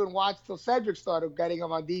never even watched till Cedric started getting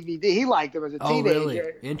them on DVD. He liked them as a teenager. Oh, really?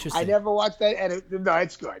 Interesting. I never watched that. And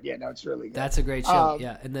it's good. Yeah, no, it's really good. That's a great show.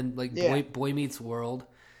 Yeah. And then Boy Meets World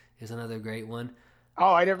is another great one.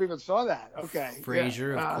 Oh, I never even saw that. Okay.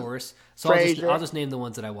 Frasier, of course. So I'll just name the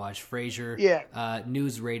ones that I watched. Frasier. Yeah.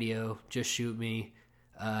 News Radio. Just Shoot Me.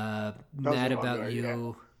 Mad About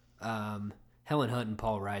You. Yeah. Helen Hunt and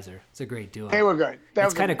Paul Reiser. It's a great duo. They were good.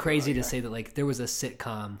 It's kind of crazy to say that like there was a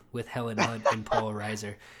sitcom with Helen Hunt and Paul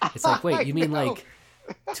Reiser. It's like, wait, you mean like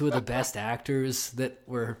 2 of the best actors that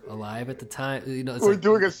were alive at the time? It's we're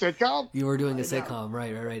doing a sitcom? You were doing a sitcom,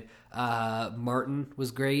 right. Martin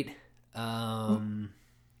was great. What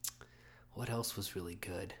else was really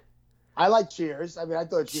good? I like Cheers. I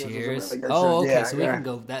thought Cheers was a really good show. Okay, so we can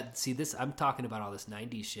go that. See, this I'm talking about all this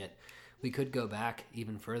 90s shit. We could go back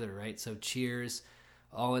even further, right? So Cheers,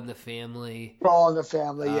 All in the Family. All in the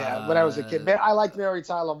Family, yeah. When I was a kid. I liked Mary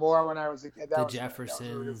Tyler Moore when I was a kid. The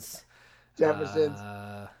Jeffersons. Jeffersons.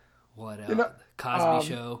 What else?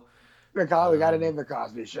 Cosby Show. We got to name The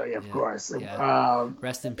Cosby Show, of course. Yeah.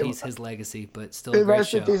 Rest in peace, his legacy, but still a great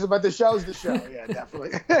show. Rest in peace, but the show's the show. Yeah,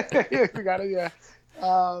 definitely. We got to,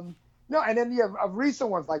 No, and then you have recent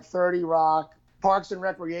ones like 30 Rock, Parks and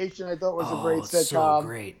Recreation. I thought was a great Oh, it's so sitcom.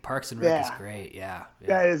 great. Parks and Rec is Yeah, great. Yeah, yeah.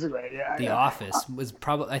 that is a great. Yeah, The yeah. Office was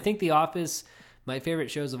probably. I think The Office. My favorite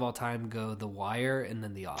shows of all time go The Wire and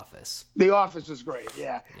then The Office. The Office is great.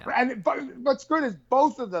 Yeah, Yeah, but what's good is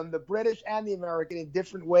both of them, the British and the American, in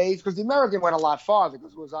different ways. Because the American went a lot farther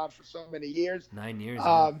because it was on for so many years. 9 years.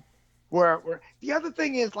 Yeah. Where the other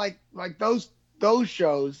thing is like those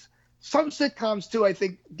shows, some sitcoms too, I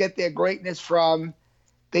think get their greatness from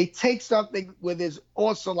they take something with is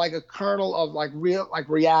also like a kernel of like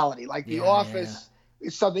reality. Like The Yeah, yeah, yeah. Office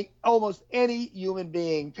is something almost any human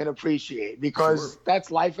being can appreciate Sure. because that's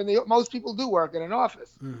life in the most people do work in an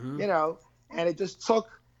office, Mm-hmm. you know, and it just took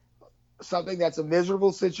something that's a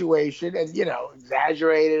miserable situation and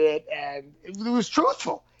exaggerated it and it was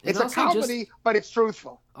truthful. And It's a also just comedy, but it's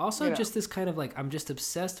truthful. also You know. just this kind of like I'm just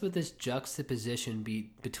obsessed with this juxtaposition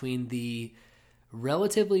between the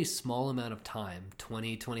relatively small amount of time,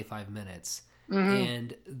 20 25 minutes,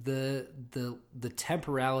 and the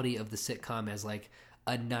temporality of the sitcom as like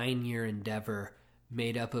a 9-year endeavor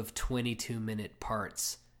made up of 22-minute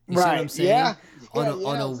parts. You see what I'm Right. saying? Yeah. On Yeah. a Yeah.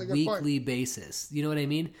 on a That's a good point. weekly basis. You know what I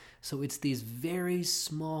mean? So it's these very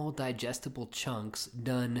small digestible chunks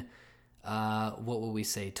done what will we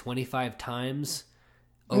say, 25 times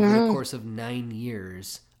over the course of 9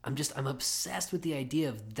 years. I'm obsessed with the idea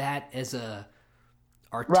of that as a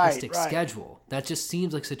Right. artistic Right. schedule. That just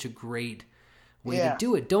seems like such a great way to Yeah.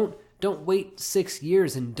 do it. Don't wait 6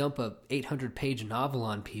 years and dump a 800-page novel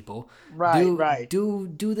on people. Right. Right. Do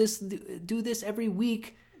this every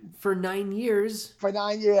week for 9 years. For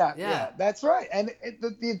 9 years. Yeah. Yeah. Yeah. That's right. And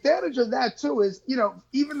the advantage of that too is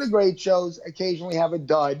even the great shows occasionally have a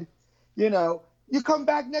dud. You come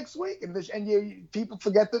back next week and you people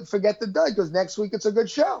forget the dud because next week it's a good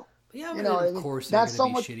show. Yeah, You but know what I of mean? course there are Not going to so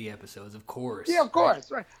be much. shitty episodes, of course. Yeah, of Right? course,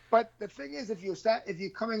 right. But the thing is, if you're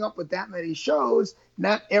coming up with that many shows,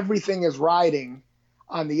 not everything is riding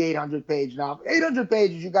on the 800-page novel. 800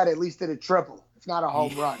 pages, you got to at least hit a triple, if not a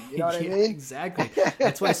home run. You know what I Yeah, mean? exactly.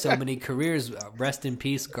 That's why so many careers, rest in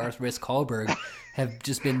peace, Garth Risk Hallberg, have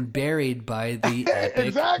just been buried by the epic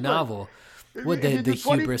Exactly. novel. What If you the do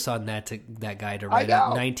 20 hubris on that guy to I write a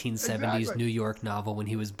know. 1970s Exactly. New York novel when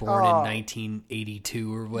he was born in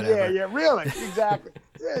 1982 or Yeah, whatever. yeah, really, exactly.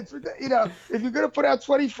 Yeah, if you're gonna put out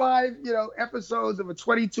 25, episodes of a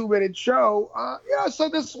 22-minute show, so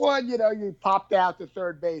this one, you popped out to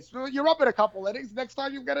third base. Well, you're up in a couple innings. Next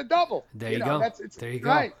time you've got a double. There you go. It's There you go.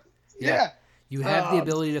 right. Yeah. Yeah. You have the Um,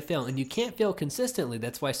 ability to fail, and you can't fail consistently.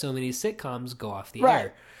 That's why so many sitcoms go off the Right.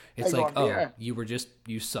 air. It's They go like, off the oh, air.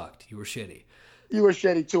 you sucked. You were shitty. You were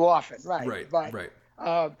shitty too often, right? But, right.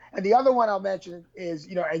 and the other one I'll mention is,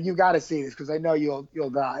 and you got to see this because I know you'll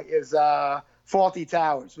die. Is Faulty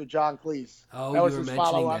Towers with John Cleese. Oh, That you was were his mentioning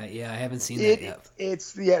follow-up. that. Yeah, I haven't seen that yet.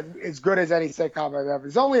 It's as good as any sitcom I've ever.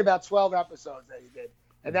 It's only about 12 episodes that he did,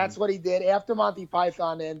 and that's what he did after Monty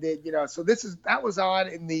Python ended. So that was on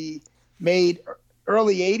in the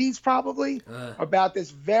early 80s probably about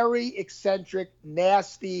this very eccentric,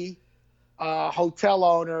 nasty hotel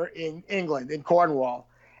owner in England, in Cornwall.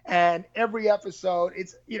 And every episode,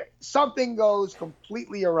 it's something goes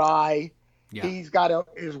completely awry. Yeah. He's got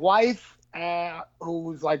his wife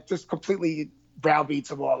who's like just completely browbeats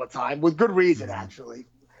him all the time with good reason, actually.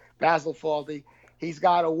 Basil Fawlty. He's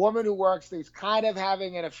got a woman who works who's kind of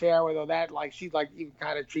having an affair with him. She even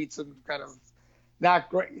kind of treats him kind of not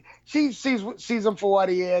great. She sees him for what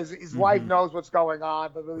he is. His wife knows what's going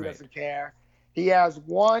on, but really doesn't care. He has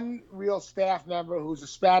one real staff member who's a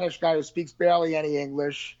Spanish guy who speaks barely any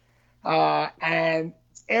English. And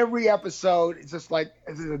every episode is just like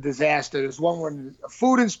it's a disaster. There's one when a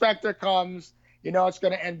food inspector comes, it's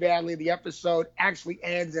going to end badly. The episode actually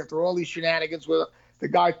ends after all these shenanigans with the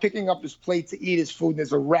guy picking up his plate to eat his food, and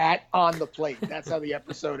there's a rat on the plate. That's how the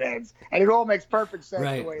episode ends. And it all makes perfect sense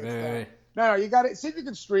the way it's done. Right. No, you got to see if you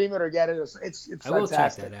can stream it or get it. It's fantastic. I will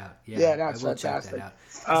check that out. That's I will fantastic. check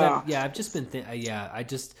that out. I've just been I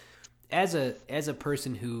just as a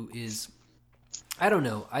person who is, I don't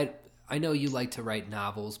know, I know you like to write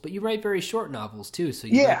novels, but you write very short novels too, so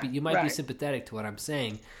you might be sympathetic to what I'm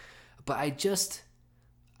saying. But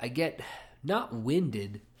I get not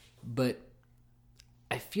winded, but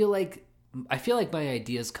I feel like my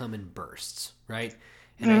ideas come in bursts, right?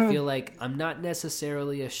 And I feel like I'm not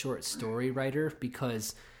necessarily a short story writer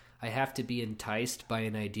because I have to be enticed by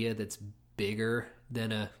an idea that's bigger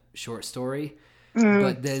than a short story.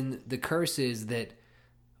 But then the curse is that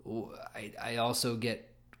I also get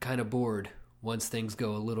kind of bored once things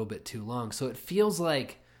go a little bit too long. So it feels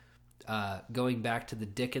like going back to the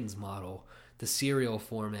Dickens model, the serial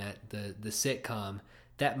format, the sitcom,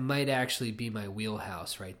 that might actually be my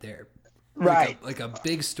wheelhouse right there. Right. Like a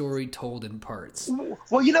big story told in parts.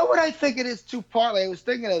 Well, you know what I think it is too. Partly, I was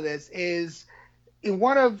thinking of this is in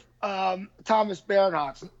one of Thomas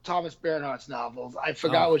Bernhardt's novels. I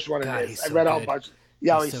forgot which one God, it is. he's I so read a whole good. bunch.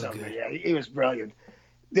 Yeah, He's he's so so good. good. Yeah, he was brilliant.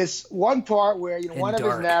 This one part where one of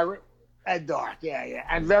his dark. and dark, yeah,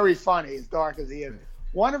 and very funny, as dark as he is.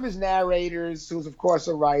 One of his narrators, who's of course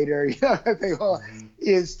a writer,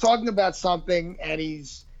 is talking about something, and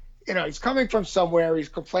he's coming from somewhere. He's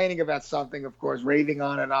complaining about something, of course, raving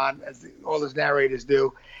on and on, as all his narrators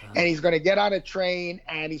do. And he's going to get on a train,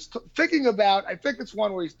 and he's thinking about. I think it's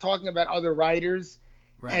one where he's talking about other writers,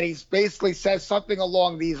 and he's basically says something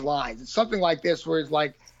along these lines. It's something like this, where he's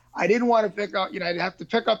like, I didn't want to pick up, I'd have to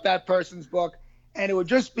pick up that person's book, and it would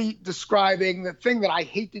just be describing the thing that I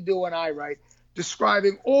hate to do when I write,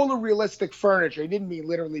 describing all the realistic furniture. He didn't mean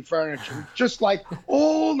literally furniture, just like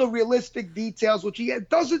all the realistic details, which he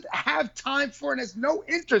doesn't have time for and has no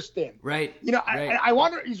interest in. Right. I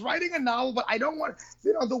wonder, he's writing a novel, but I don't want,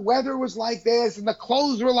 the weather was like this and the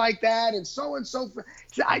clothes were like that and so and so.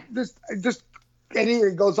 I just and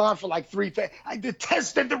he goes on for like 3 pages. I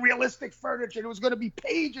detested the realistic furniture. It was going to be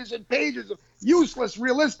pages and pages of useless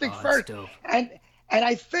realistic furniture. And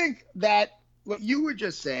I think that what you were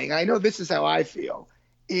just saying, I know this is how I feel,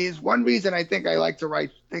 is one reason I think I like to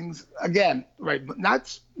write things again, right? But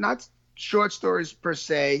not short stories per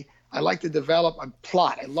se. I like to develop a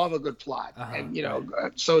plot. I love a good plot, and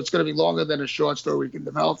so it's going to be longer than a short story. We can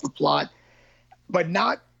develop the plot, but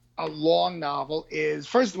not a long novel. Is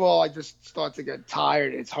first of all, I just start to get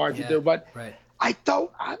tired. It's hard to do, but I'm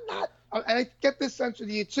not, and I get this sense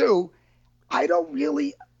with you too. I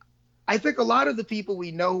think a lot of the people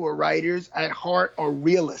we know who are writers at heart are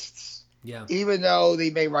realists. Yeah. Even though they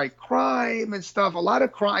may write crime and stuff, a lot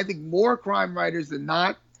of crime, I think more crime writers than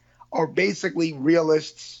not are basically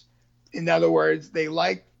realists. In other words, their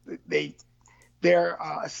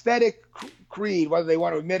aesthetic creed, whether they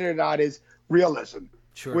want to admit it or not, is realism,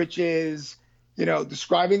 which is,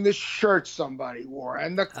 describing the shirt somebody wore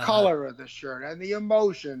and the color of the shirt and the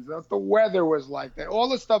emotions, that the weather was like that, all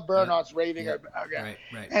the stuff Bernhardt's raving about. Right.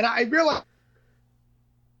 And I realize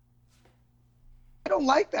I don't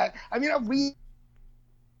like that. I mean, I read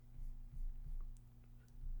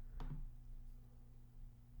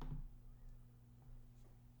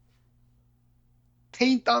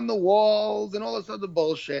paint on the walls and all this other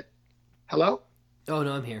bullshit. Hello? Oh,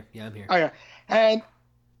 no, I'm here. Yeah, I'm here. Oh, yeah. And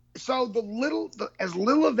so as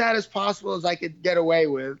little of that as possible as I could get away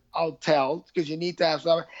with, I'll tell, because you need to have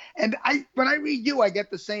something. And when I read you, I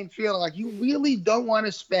get the same feeling. Like, you really don't want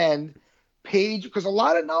to spend because a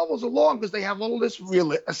lot of novels are long because they have all this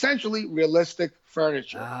essentially realistic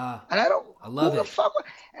furniture. And I love it.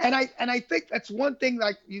 And I think that's one thing,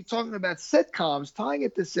 like you're talking about sitcoms, tying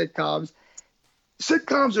it to sitcoms.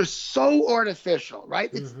 Sitcoms are so artificial,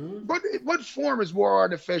 right? It's what form is more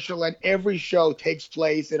artificial? And every show takes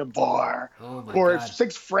place in a bar, or God.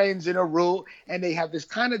 6 friends in a room, and they have this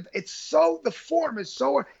kind of. The form is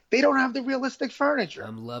so. They don't have the realistic furniture.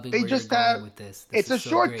 I'm loving. They where just you're going have. With this. It's a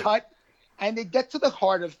shortcut, and they get to the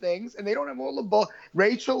heart of things, and they don't have all the bull.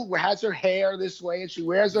 Rachel has her hair this way, and she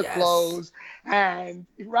wears her clothes, and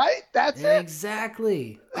that's it.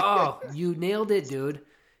 Exactly. Oh, you nailed it, dude.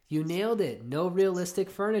 You nailed it. No realistic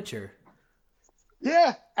furniture.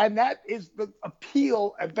 Yeah, and that is the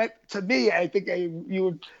appeal. But to me, I think you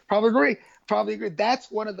would probably agree.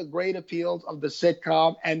 That's one of the great appeals of the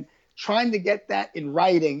sitcom, and trying to get that in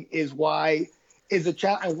writing is a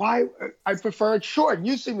challenge. And why I prefer it short. And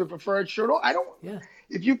you seem to prefer it short. I don't. Yeah.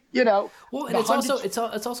 If well, and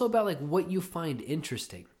it's also about like what you find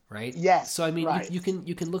interesting, right? Yes. So I mean, you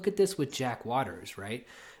can look at this with Jack Waters, right?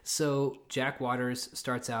 So Jack Waters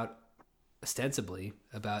starts out ostensibly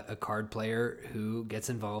about a card player who gets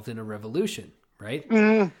involved in a revolution, right?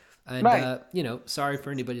 And, sorry for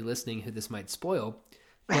anybody listening who this might spoil,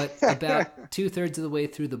 but about 2/3 of the way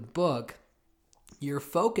through the book, your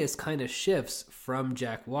focus kind of shifts from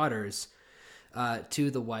Jack Waters to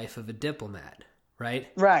the wife of a diplomat, right?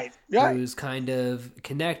 Right. Yeah. Who's kind of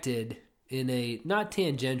connected in a not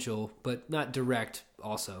tangential, but not direct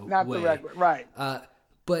also way. Direct, right.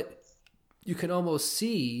 But you can almost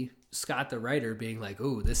see Scott the writer being like,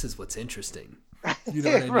 "Oh, this is what's interesting." You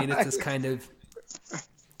know what I mean? It's this kind of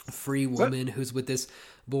free woman who's with this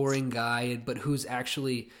boring guy, but who's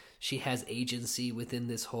actually, she has agency within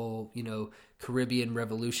this whole, Caribbean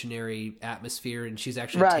revolutionary atmosphere, and she's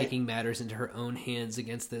actually taking matters into her own hands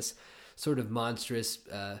against this sort of monstrous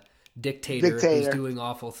dictator who's doing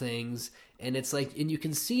awful things. And it's like, and you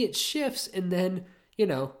can see it shifts, and then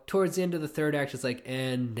towards the end of the third act, it's like,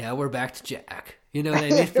 and now we're back to Jack. You know what I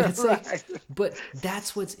mean? But it's Right. like, but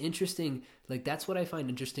that's what's interesting. Like, that's what I find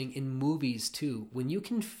interesting in movies too. When you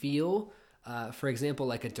can feel, for example,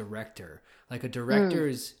 like a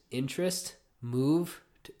director's interest move.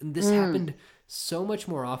 This happened so much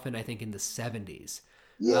more often, I think, in the 70s.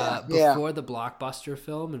 Before the blockbuster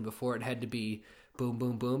film and before it had to be boom,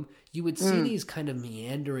 boom, boom, you would see these kind of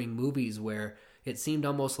meandering movies where it seemed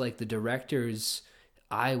almost like the director's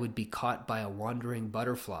eye would be caught by a wandering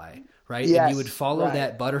butterfly, right? Yes, and you would follow right.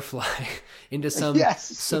 that butterfly into some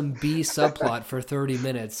Yes. B subplot for 30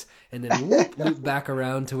 minutes and then whoop, loop back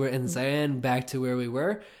around to where and back to where we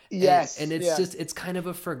were. Yes. And it's just, it's kind of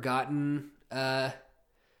a forgotten,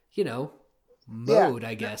 mode,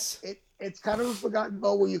 I guess. It's kind of a forgotten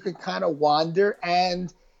mode where you can kind of wander,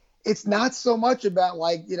 and it's not so much about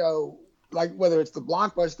like whether it's the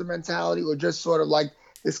blockbuster mentality or just sort of like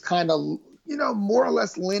this kind of more or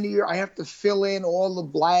less linear. I have to fill in all the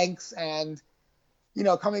blanks, and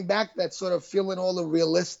coming back that sort of fill in all the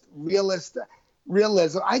realism.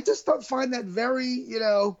 I just don't find that very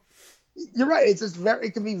you're right. It's just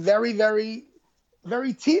it can be very, very,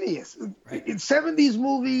 very tedious. Right. In 70s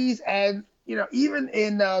movies, and even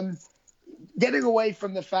in getting away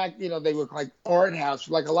from the fact they were like art house,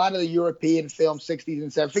 like a lot of the European films, 60s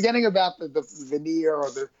and 70s, forgetting about the veneer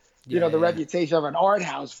or the the reputation of an art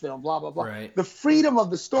house film, blah blah blah. Right. The freedom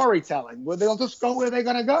of the storytelling, where they'll just go where they're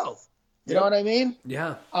gonna go. You know what I mean?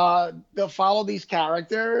 Yeah. They'll follow these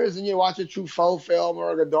characters, and you watch a Truffaut film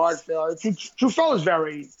or a Godard film. Truffaut is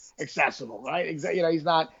very accessible, right? He's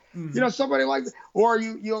not, somebody like, or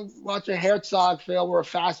you'll watch a Herzog film or a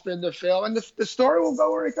Fassbinder film, and the story will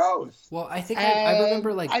go where it goes. Well, I think I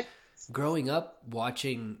remember growing up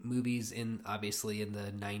watching movies obviously in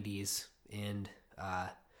the 90s and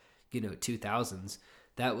 2000s.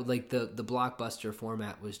 That would the blockbuster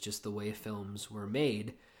format was just the way films were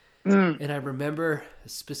made. And I remember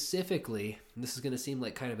specifically, and this is going to seem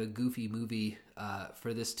like kind of a goofy movie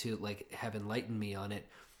for this to have enlightened me on it,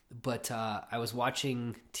 but I was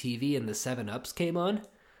watching TV and the 7-Ups came on.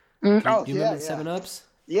 Do you remember the 7-Ups?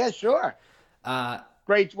 Yeah, sure.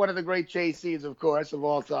 Great, one of the great chase scenes, of course, of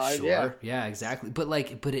all time. Sure, yeah, exactly. But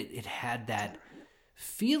it had that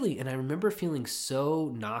feeling, and I remember feeling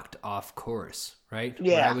so knocked off course, right?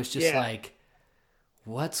 Yeah, where I was just like,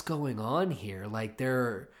 what's going on here? Like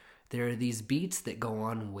there are these beats that go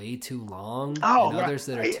on way too long, and others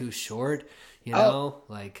that are too short. But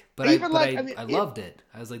I loved it.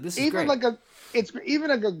 I was like, this is even great. It's even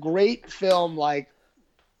like a great film.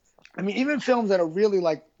 Even films that are really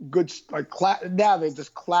good, now they're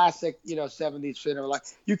just classic, 70s cinema.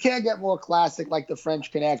 You can't get more classic like The French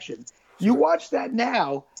Connection. You watch that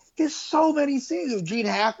now, there's so many scenes of Gene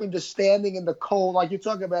Hackman just standing in the cold, like you're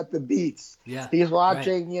talking about the beats. Yeah, he's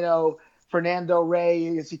watching, Fernando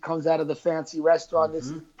Rey as he comes out of the fancy restaurant.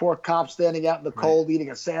 This poor cop standing out in the cold eating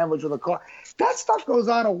a sandwich with a car. That stuff goes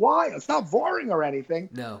on a while. It's not boring or anything.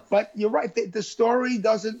 No. But you're right. The story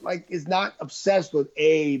is not obsessed with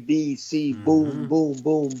A, B, C, boom, boom,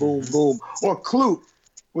 boom, boom, boom. Or Clute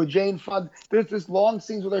with Jane Fonda. There's this long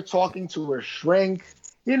scenes where they're talking to her shrink.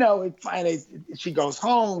 She goes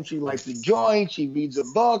home. She likes a joint. She reads a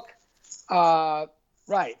book. Right.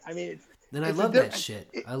 And I love that shit.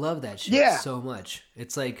 I love that shit so much.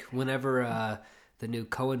 It's like whenever the new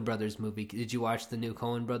Coen Brothers movie. Did you watch the new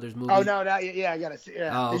Coen Brothers movie? Oh no, I gotta see.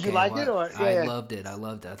 Yeah. Oh, Did you like it? Or I loved it. I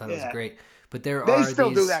thought it was great. But they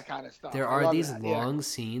still do that kind of stuff. There are these long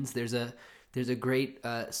scenes. There's a great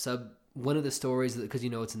one of the stories, because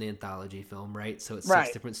it's an anthology film, right? So it's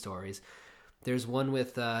 6 different stories. There's one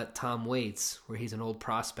with Tom Waits where he's an old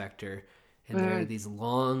prospector, and there are these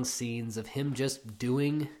long scenes of him just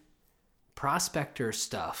doing prospector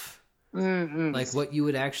stuff, like what you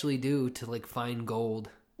would actually do to find gold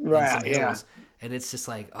in some hills. And it's just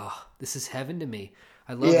this is heaven to me.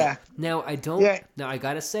 I love it. Now I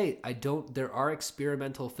gotta say, there are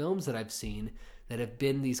experimental films that I've seen that have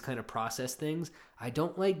been these kind of process things. I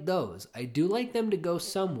don't like those. I do like them to go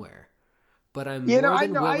somewhere, but I'm more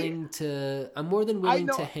than willing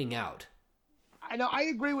to hang out. I know. I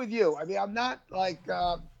agree with you. I'm not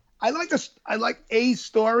I like a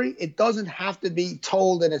story. It doesn't have to be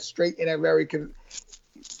told in a very,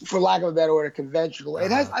 for lack of a better word, conventional.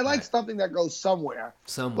 It has. I like something that goes somewhere.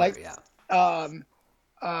 Somewhere, for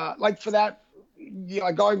that,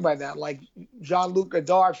 going by that, Jean-Luc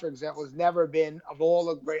Godard, for example, has never been, of all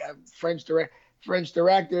the great French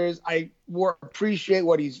directors, I more appreciate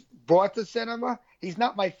what he's brought to cinema. He's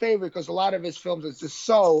not my favorite because a lot of his films is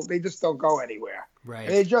they just don't go anywhere. Right.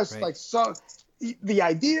 And they're just the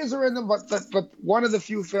ideas are in them, but one of the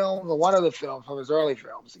few films, or one of the films from his early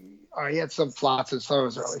films, he had some plots in some of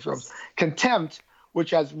his early films. Contempt, which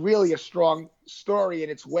has really a strong story in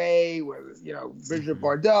its way, with Brigitte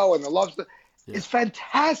Bardot and the love story, is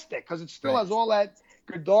fantastic because it still has all that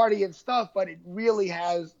Godardian stuff, but it really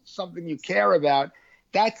has something you care about.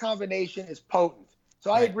 That combination is potent.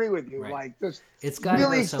 So I agree with you. Like this, it's got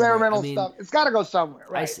really experimental stuff. It's got to go somewhere.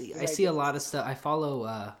 Right? I see a lot of stuff. I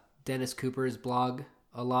follow Dennis Cooper's blog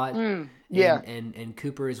a lot. And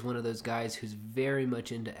Cooper is one of those guys who's very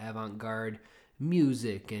much into avant-garde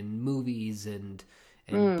music and movies and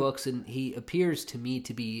books, and he appears to me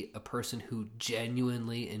to be a person who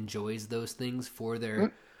genuinely enjoys those things for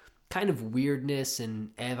their kind of weirdness and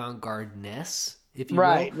avant-garde-ness, if you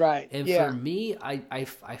will. Right. And for me, I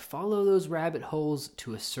follow those rabbit holes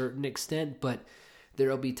to a certain extent, but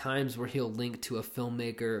there'll be times where he'll link to a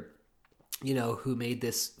filmmaker, who made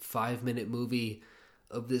this 5-minute movie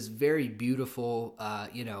of this very beautiful,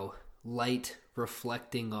 light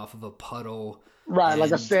reflecting off of a puddle. Right,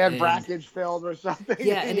 like a sand brackage film or something.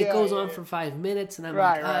 Yeah, and it goes on for 5 minutes, and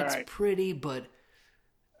I'm it's pretty, but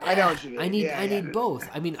I know what you mean. I need both.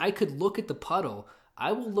 I mean, I could look at the puddle.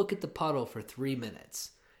 I will look at the puddle for 3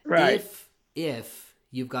 minutes. Right. If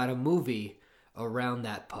you've got a movie around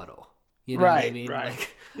that puddle. You know what I mean? Right.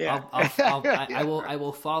 Like, yeah. I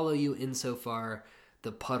will follow you insofar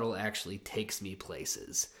the puddle actually takes me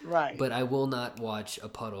places. Right. But I will not watch a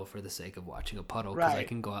puddle for the sake of watching a puddle because I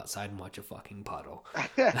can go outside and watch a fucking puddle.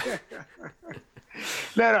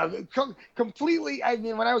 No, completely. I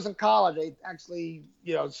mean, when I was in college, I actually,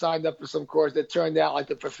 signed up for some course that turned out like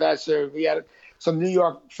the professor. We had some New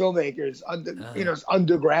York filmmakers,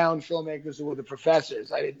 underground filmmakers who were the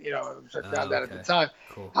professors. I didn't, I found that at the time.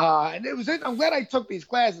 Cool. And I'm glad I took these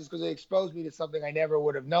classes because they exposed me to something I never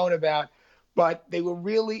would have known about. But they were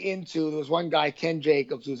really into, there was one guy, Ken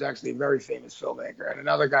Jacobs, who's actually a very famous filmmaker, and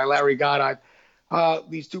another guy, Larry Goddard.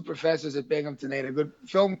 These two professors at Binghamton, they had a good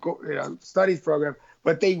film studies program,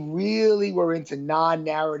 but they really were into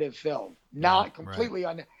non-narrative film, not completely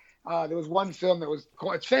on. There was one film that was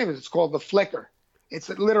it's famous. It's called The Flicker. It's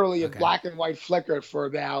literally a black and white flicker for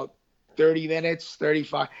about 30 minutes,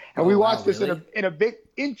 35. And we watched this in a big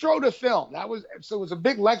intro to film. It was a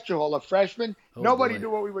big lecture hall of freshmen. Nobody knew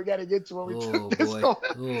what we were getting into when we took this. Oh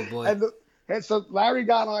boy. And so Larry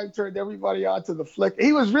Goddard turned everybody on to The Flicker.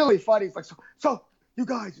 He was really funny. He's like, so you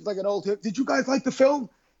guys, he's like an old hip. Did you guys like the film?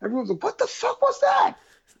 Everyone was like, what the fuck was that?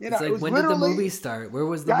 It's like, when did the movie start? Where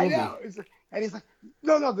was the movie? I know. And he's like,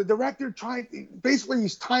 no, the director basically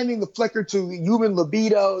he's timing the flicker to human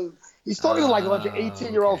libido. He's talking to like a bunch of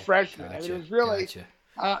 18-year-old freshmen. Gotcha, I mean, it was really,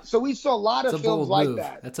 gotcha. So we saw a lot of films like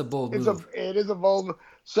that. That's a bold move. It is a bold move.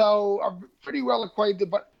 So I'm pretty well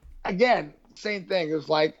acquainted, but again, same thing. It was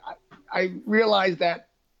like, I realized that,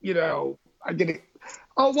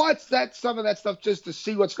 I'll watch some of that stuff just to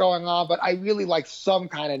see what's going on, but I really like some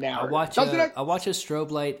kind of narrative. I'll watch a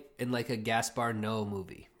strobe light in like a Gaspar Noé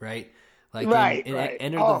movie, right? Like in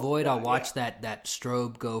Enter the Void, I'll watch that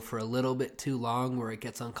strobe go for a little bit too long where it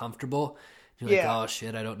gets uncomfortable. You're like, oh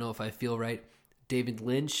shit, I don't know if I feel right. David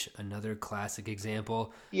Lynch, another classic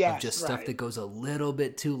example of just stuff that goes a little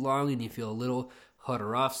bit too long and you feel a little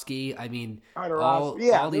Jodorowsky. I mean,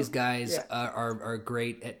 all these guys are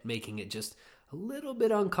great at making it just a little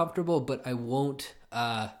bit uncomfortable, but I won't.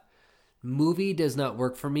 Movie does not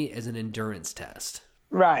work for me as an endurance test.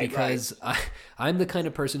 Right. Because I'm the kind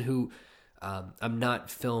of person who I'm not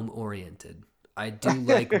film oriented. I do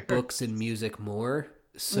like books and music more.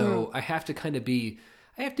 So I have to kind of be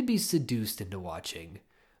seduced into watching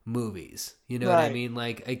movies. You know what I mean?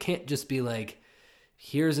 Like, I can't just be like,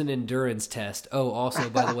 here's an endurance test. Oh, also,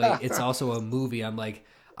 by the way, it's also a movie. I'm like,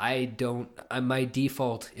 my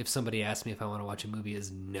default, if somebody asks me if I want to watch a movie, is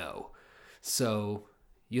no. So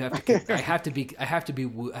you have to, I have to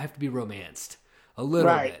be romanced a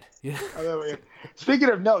little bit. You know? Speaking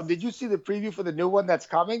of no, did you see the preview for the new one that's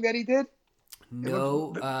coming that he did?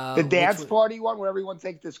 No, the dance party one where everyone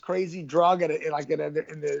takes this crazy drug and it's like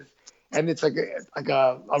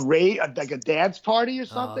a raid, like a dance party or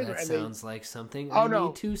something. That sounds like something I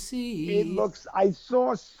need to see. It looks. I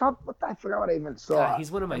saw something. I forgot what I even saw. God,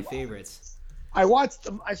 he's one of my favorites. I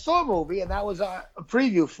saw a movie and that was a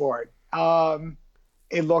preview for it.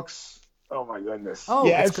 It looks. Oh my goodness. Oh,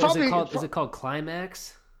 yeah. Is it called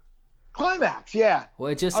Climax? Climax, yeah.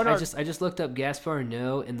 Well, I just looked up Gaspar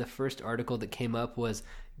Noé, and the first article that came up was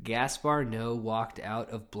Gaspar Noé walked out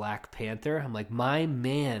of Black Panther. I'm like, my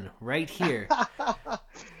man, right here.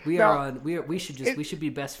 We should be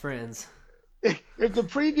best friends. If the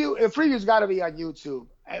preview's got to be on YouTube,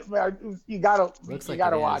 You Looks like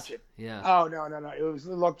gotta it is. watch it. Yeah. Oh no. It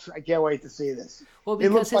looks. I can't wait to see this. Well, It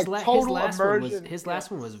because looks like total immersion. his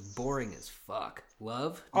last one was boring as fuck.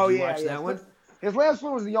 Love? Did Oh you yeah, watch that one? His last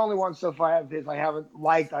one was the only one so far of his I haven't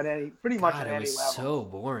liked on pretty much God, on it any was level. so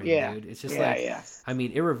boring, Yeah, dude. It's just yeah. I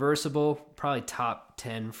mean, Irreversible, probably top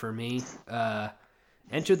 10 for me.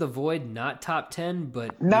 Enter the Void, not top 10,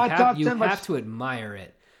 but Not top you 10, but have to admire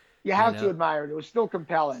it. you You have to know? admire it. It was still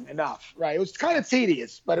compelling enough, right? It was kind of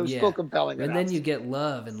tedious, but it was still Yeah. compelling And enough. then you get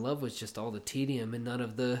Love, and Love was just all the tedium and none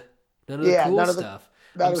of the Yeah, cool stuff. none of the cool stuff.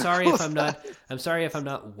 I'm sorry if I'm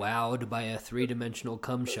not wowed by a three-dimensional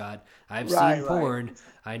cum shot. I've Right, seen right. porn.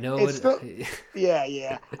 I know It's it. still,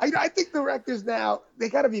 yeah. I think directors now they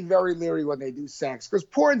got to be very leery when they do sex because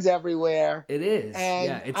porn's everywhere. It is. Yeah,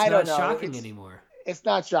 And it's I not don't know, shocking anymore. It's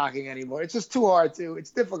not shocking anymore. It's just too hard to.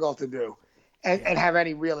 It's difficult to do, and have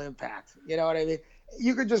any real impact. You know what I mean?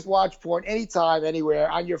 You could just watch porn anytime, anywhere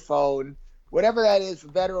on your phone, whatever that is, for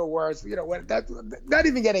better or worse. You know, not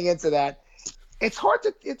even getting into that. It's hard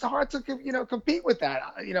to compete with that.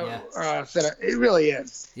 It really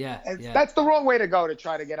is. Yeah, And yeah. that's the wrong way to go to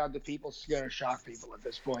try to get under people's skin or shock people at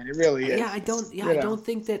this point. It really is. Yeah, I don't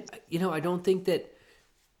think that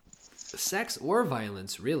sex or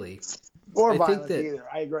violence really. Or violence either.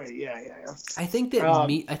 I agree. Yeah. I think that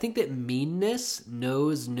I think that meanness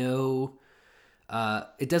knows no.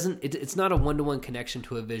 It doesn't. It's not a one-to-one connection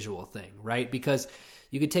to a visual thing, right? Because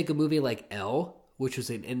you could take a movie like Elle, which was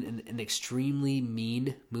an extremely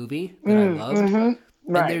mean movie that I loved.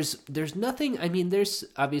 Mm-hmm. Right. And there's nothing. I mean, there's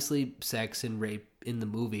obviously sex and rape in the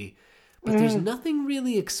movie, but there's nothing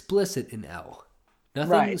really explicit in Elle.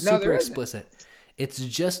 Nothing super explicit. It's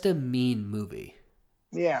just a mean movie.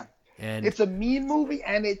 Yeah. And it's a mean movie,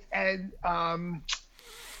 and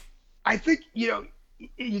I think you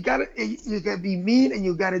gotta be mean, and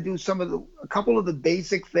you gotta do a couple of the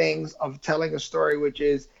basic things of telling a story, which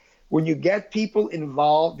is when you get people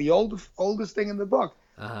involved. The oldest thing in the book,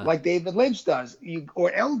 like David Lynch does,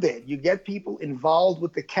 or Elle did, you get people involved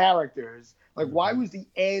with the characters. Like, why was the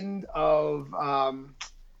end of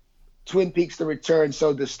Twin Peaks: The Return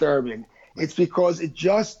so disturbing? It's because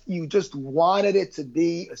you just wanted it to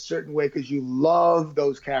be a certain way because you love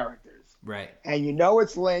those characters. Right. And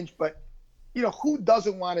it's Lynch, but who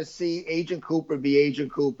doesn't want to see Agent Cooper be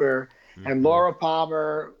Agent Cooper and Laura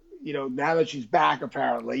Palmer, now that she's back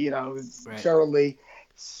apparently, Cheryl Lee,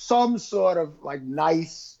 some sort of like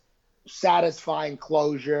nice, satisfying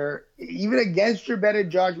closure, even against your better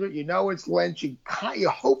judgment. It's Lynch. You're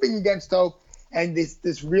hoping against hope, and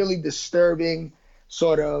this really disturbing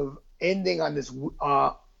sort of ending on this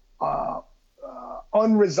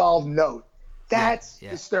unresolved note. That's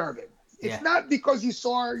disturbing. It's not because you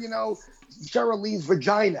saw, Cheryl Lee's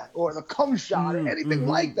vagina or the cum shot or anything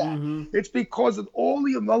like that. It's because of all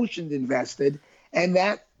the emotions invested, and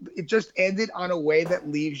that it just ended on a way that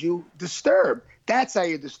leaves you disturbed. That's how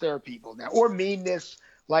you disturb people now. Or meanness,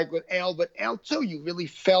 like with Elle, but Elle too, you really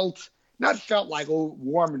felt like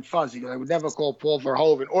warm and fuzzy. I would never call Paul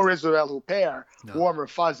Verhoeven or Isabelle Huppert warm or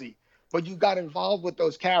fuzzy. But you got involved with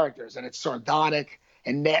those characters, and it's sardonic,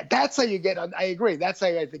 and that's how you get. I agree. That's how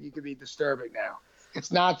I think you could be disturbing now.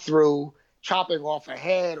 It's not through chopping off a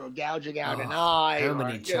head or gouging out an eye. How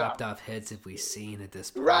many chopped off heads have we seen at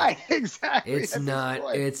this point? Right, exactly. It's not.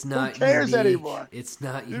 Who cares unique anymore? It's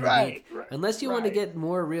not unique. Right. Unless you want to get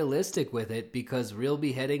more realistic with it, because real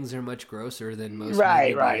beheadings are much grosser than most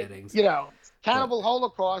movie beheadings. Cannibal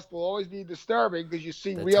Holocaust will always be disturbing because you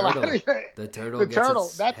see the real turtle. The turtle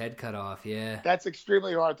gets its head cut off. Yeah, that's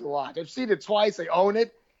extremely hard to watch. I've seen it twice. I own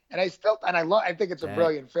it, and I think it's a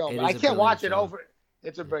brilliant film. I can't watch it over.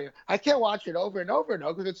 It's a brilliant. I can't watch it over and over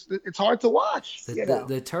because it's hard to watch.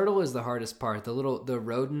 The turtle is the hardest part. The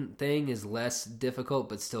rodent thing is less difficult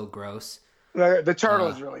but still gross. The turtle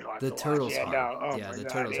is really hard. The turtle's hard. The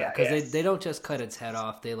turtle's hard because they don't just cut its head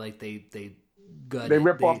off. They gut they it.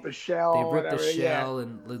 rip off the shell. They rip the shell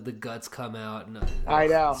and the guts come out. And, I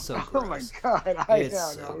know. So oh my god!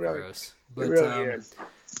 It's so gross. But, it really is.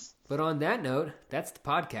 But on that note, that's the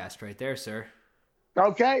podcast right there, sir.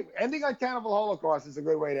 Okay, ending on Cannibal Holocaust is a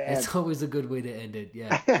good way to end. It's always a good way to end it,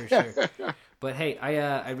 yeah, for sure. But hey,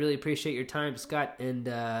 I really appreciate your time, Scott, and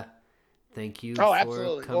thank you for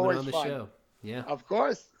absolutely. coming Always on the fun. show. Yeah, of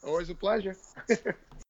course, always a pleasure.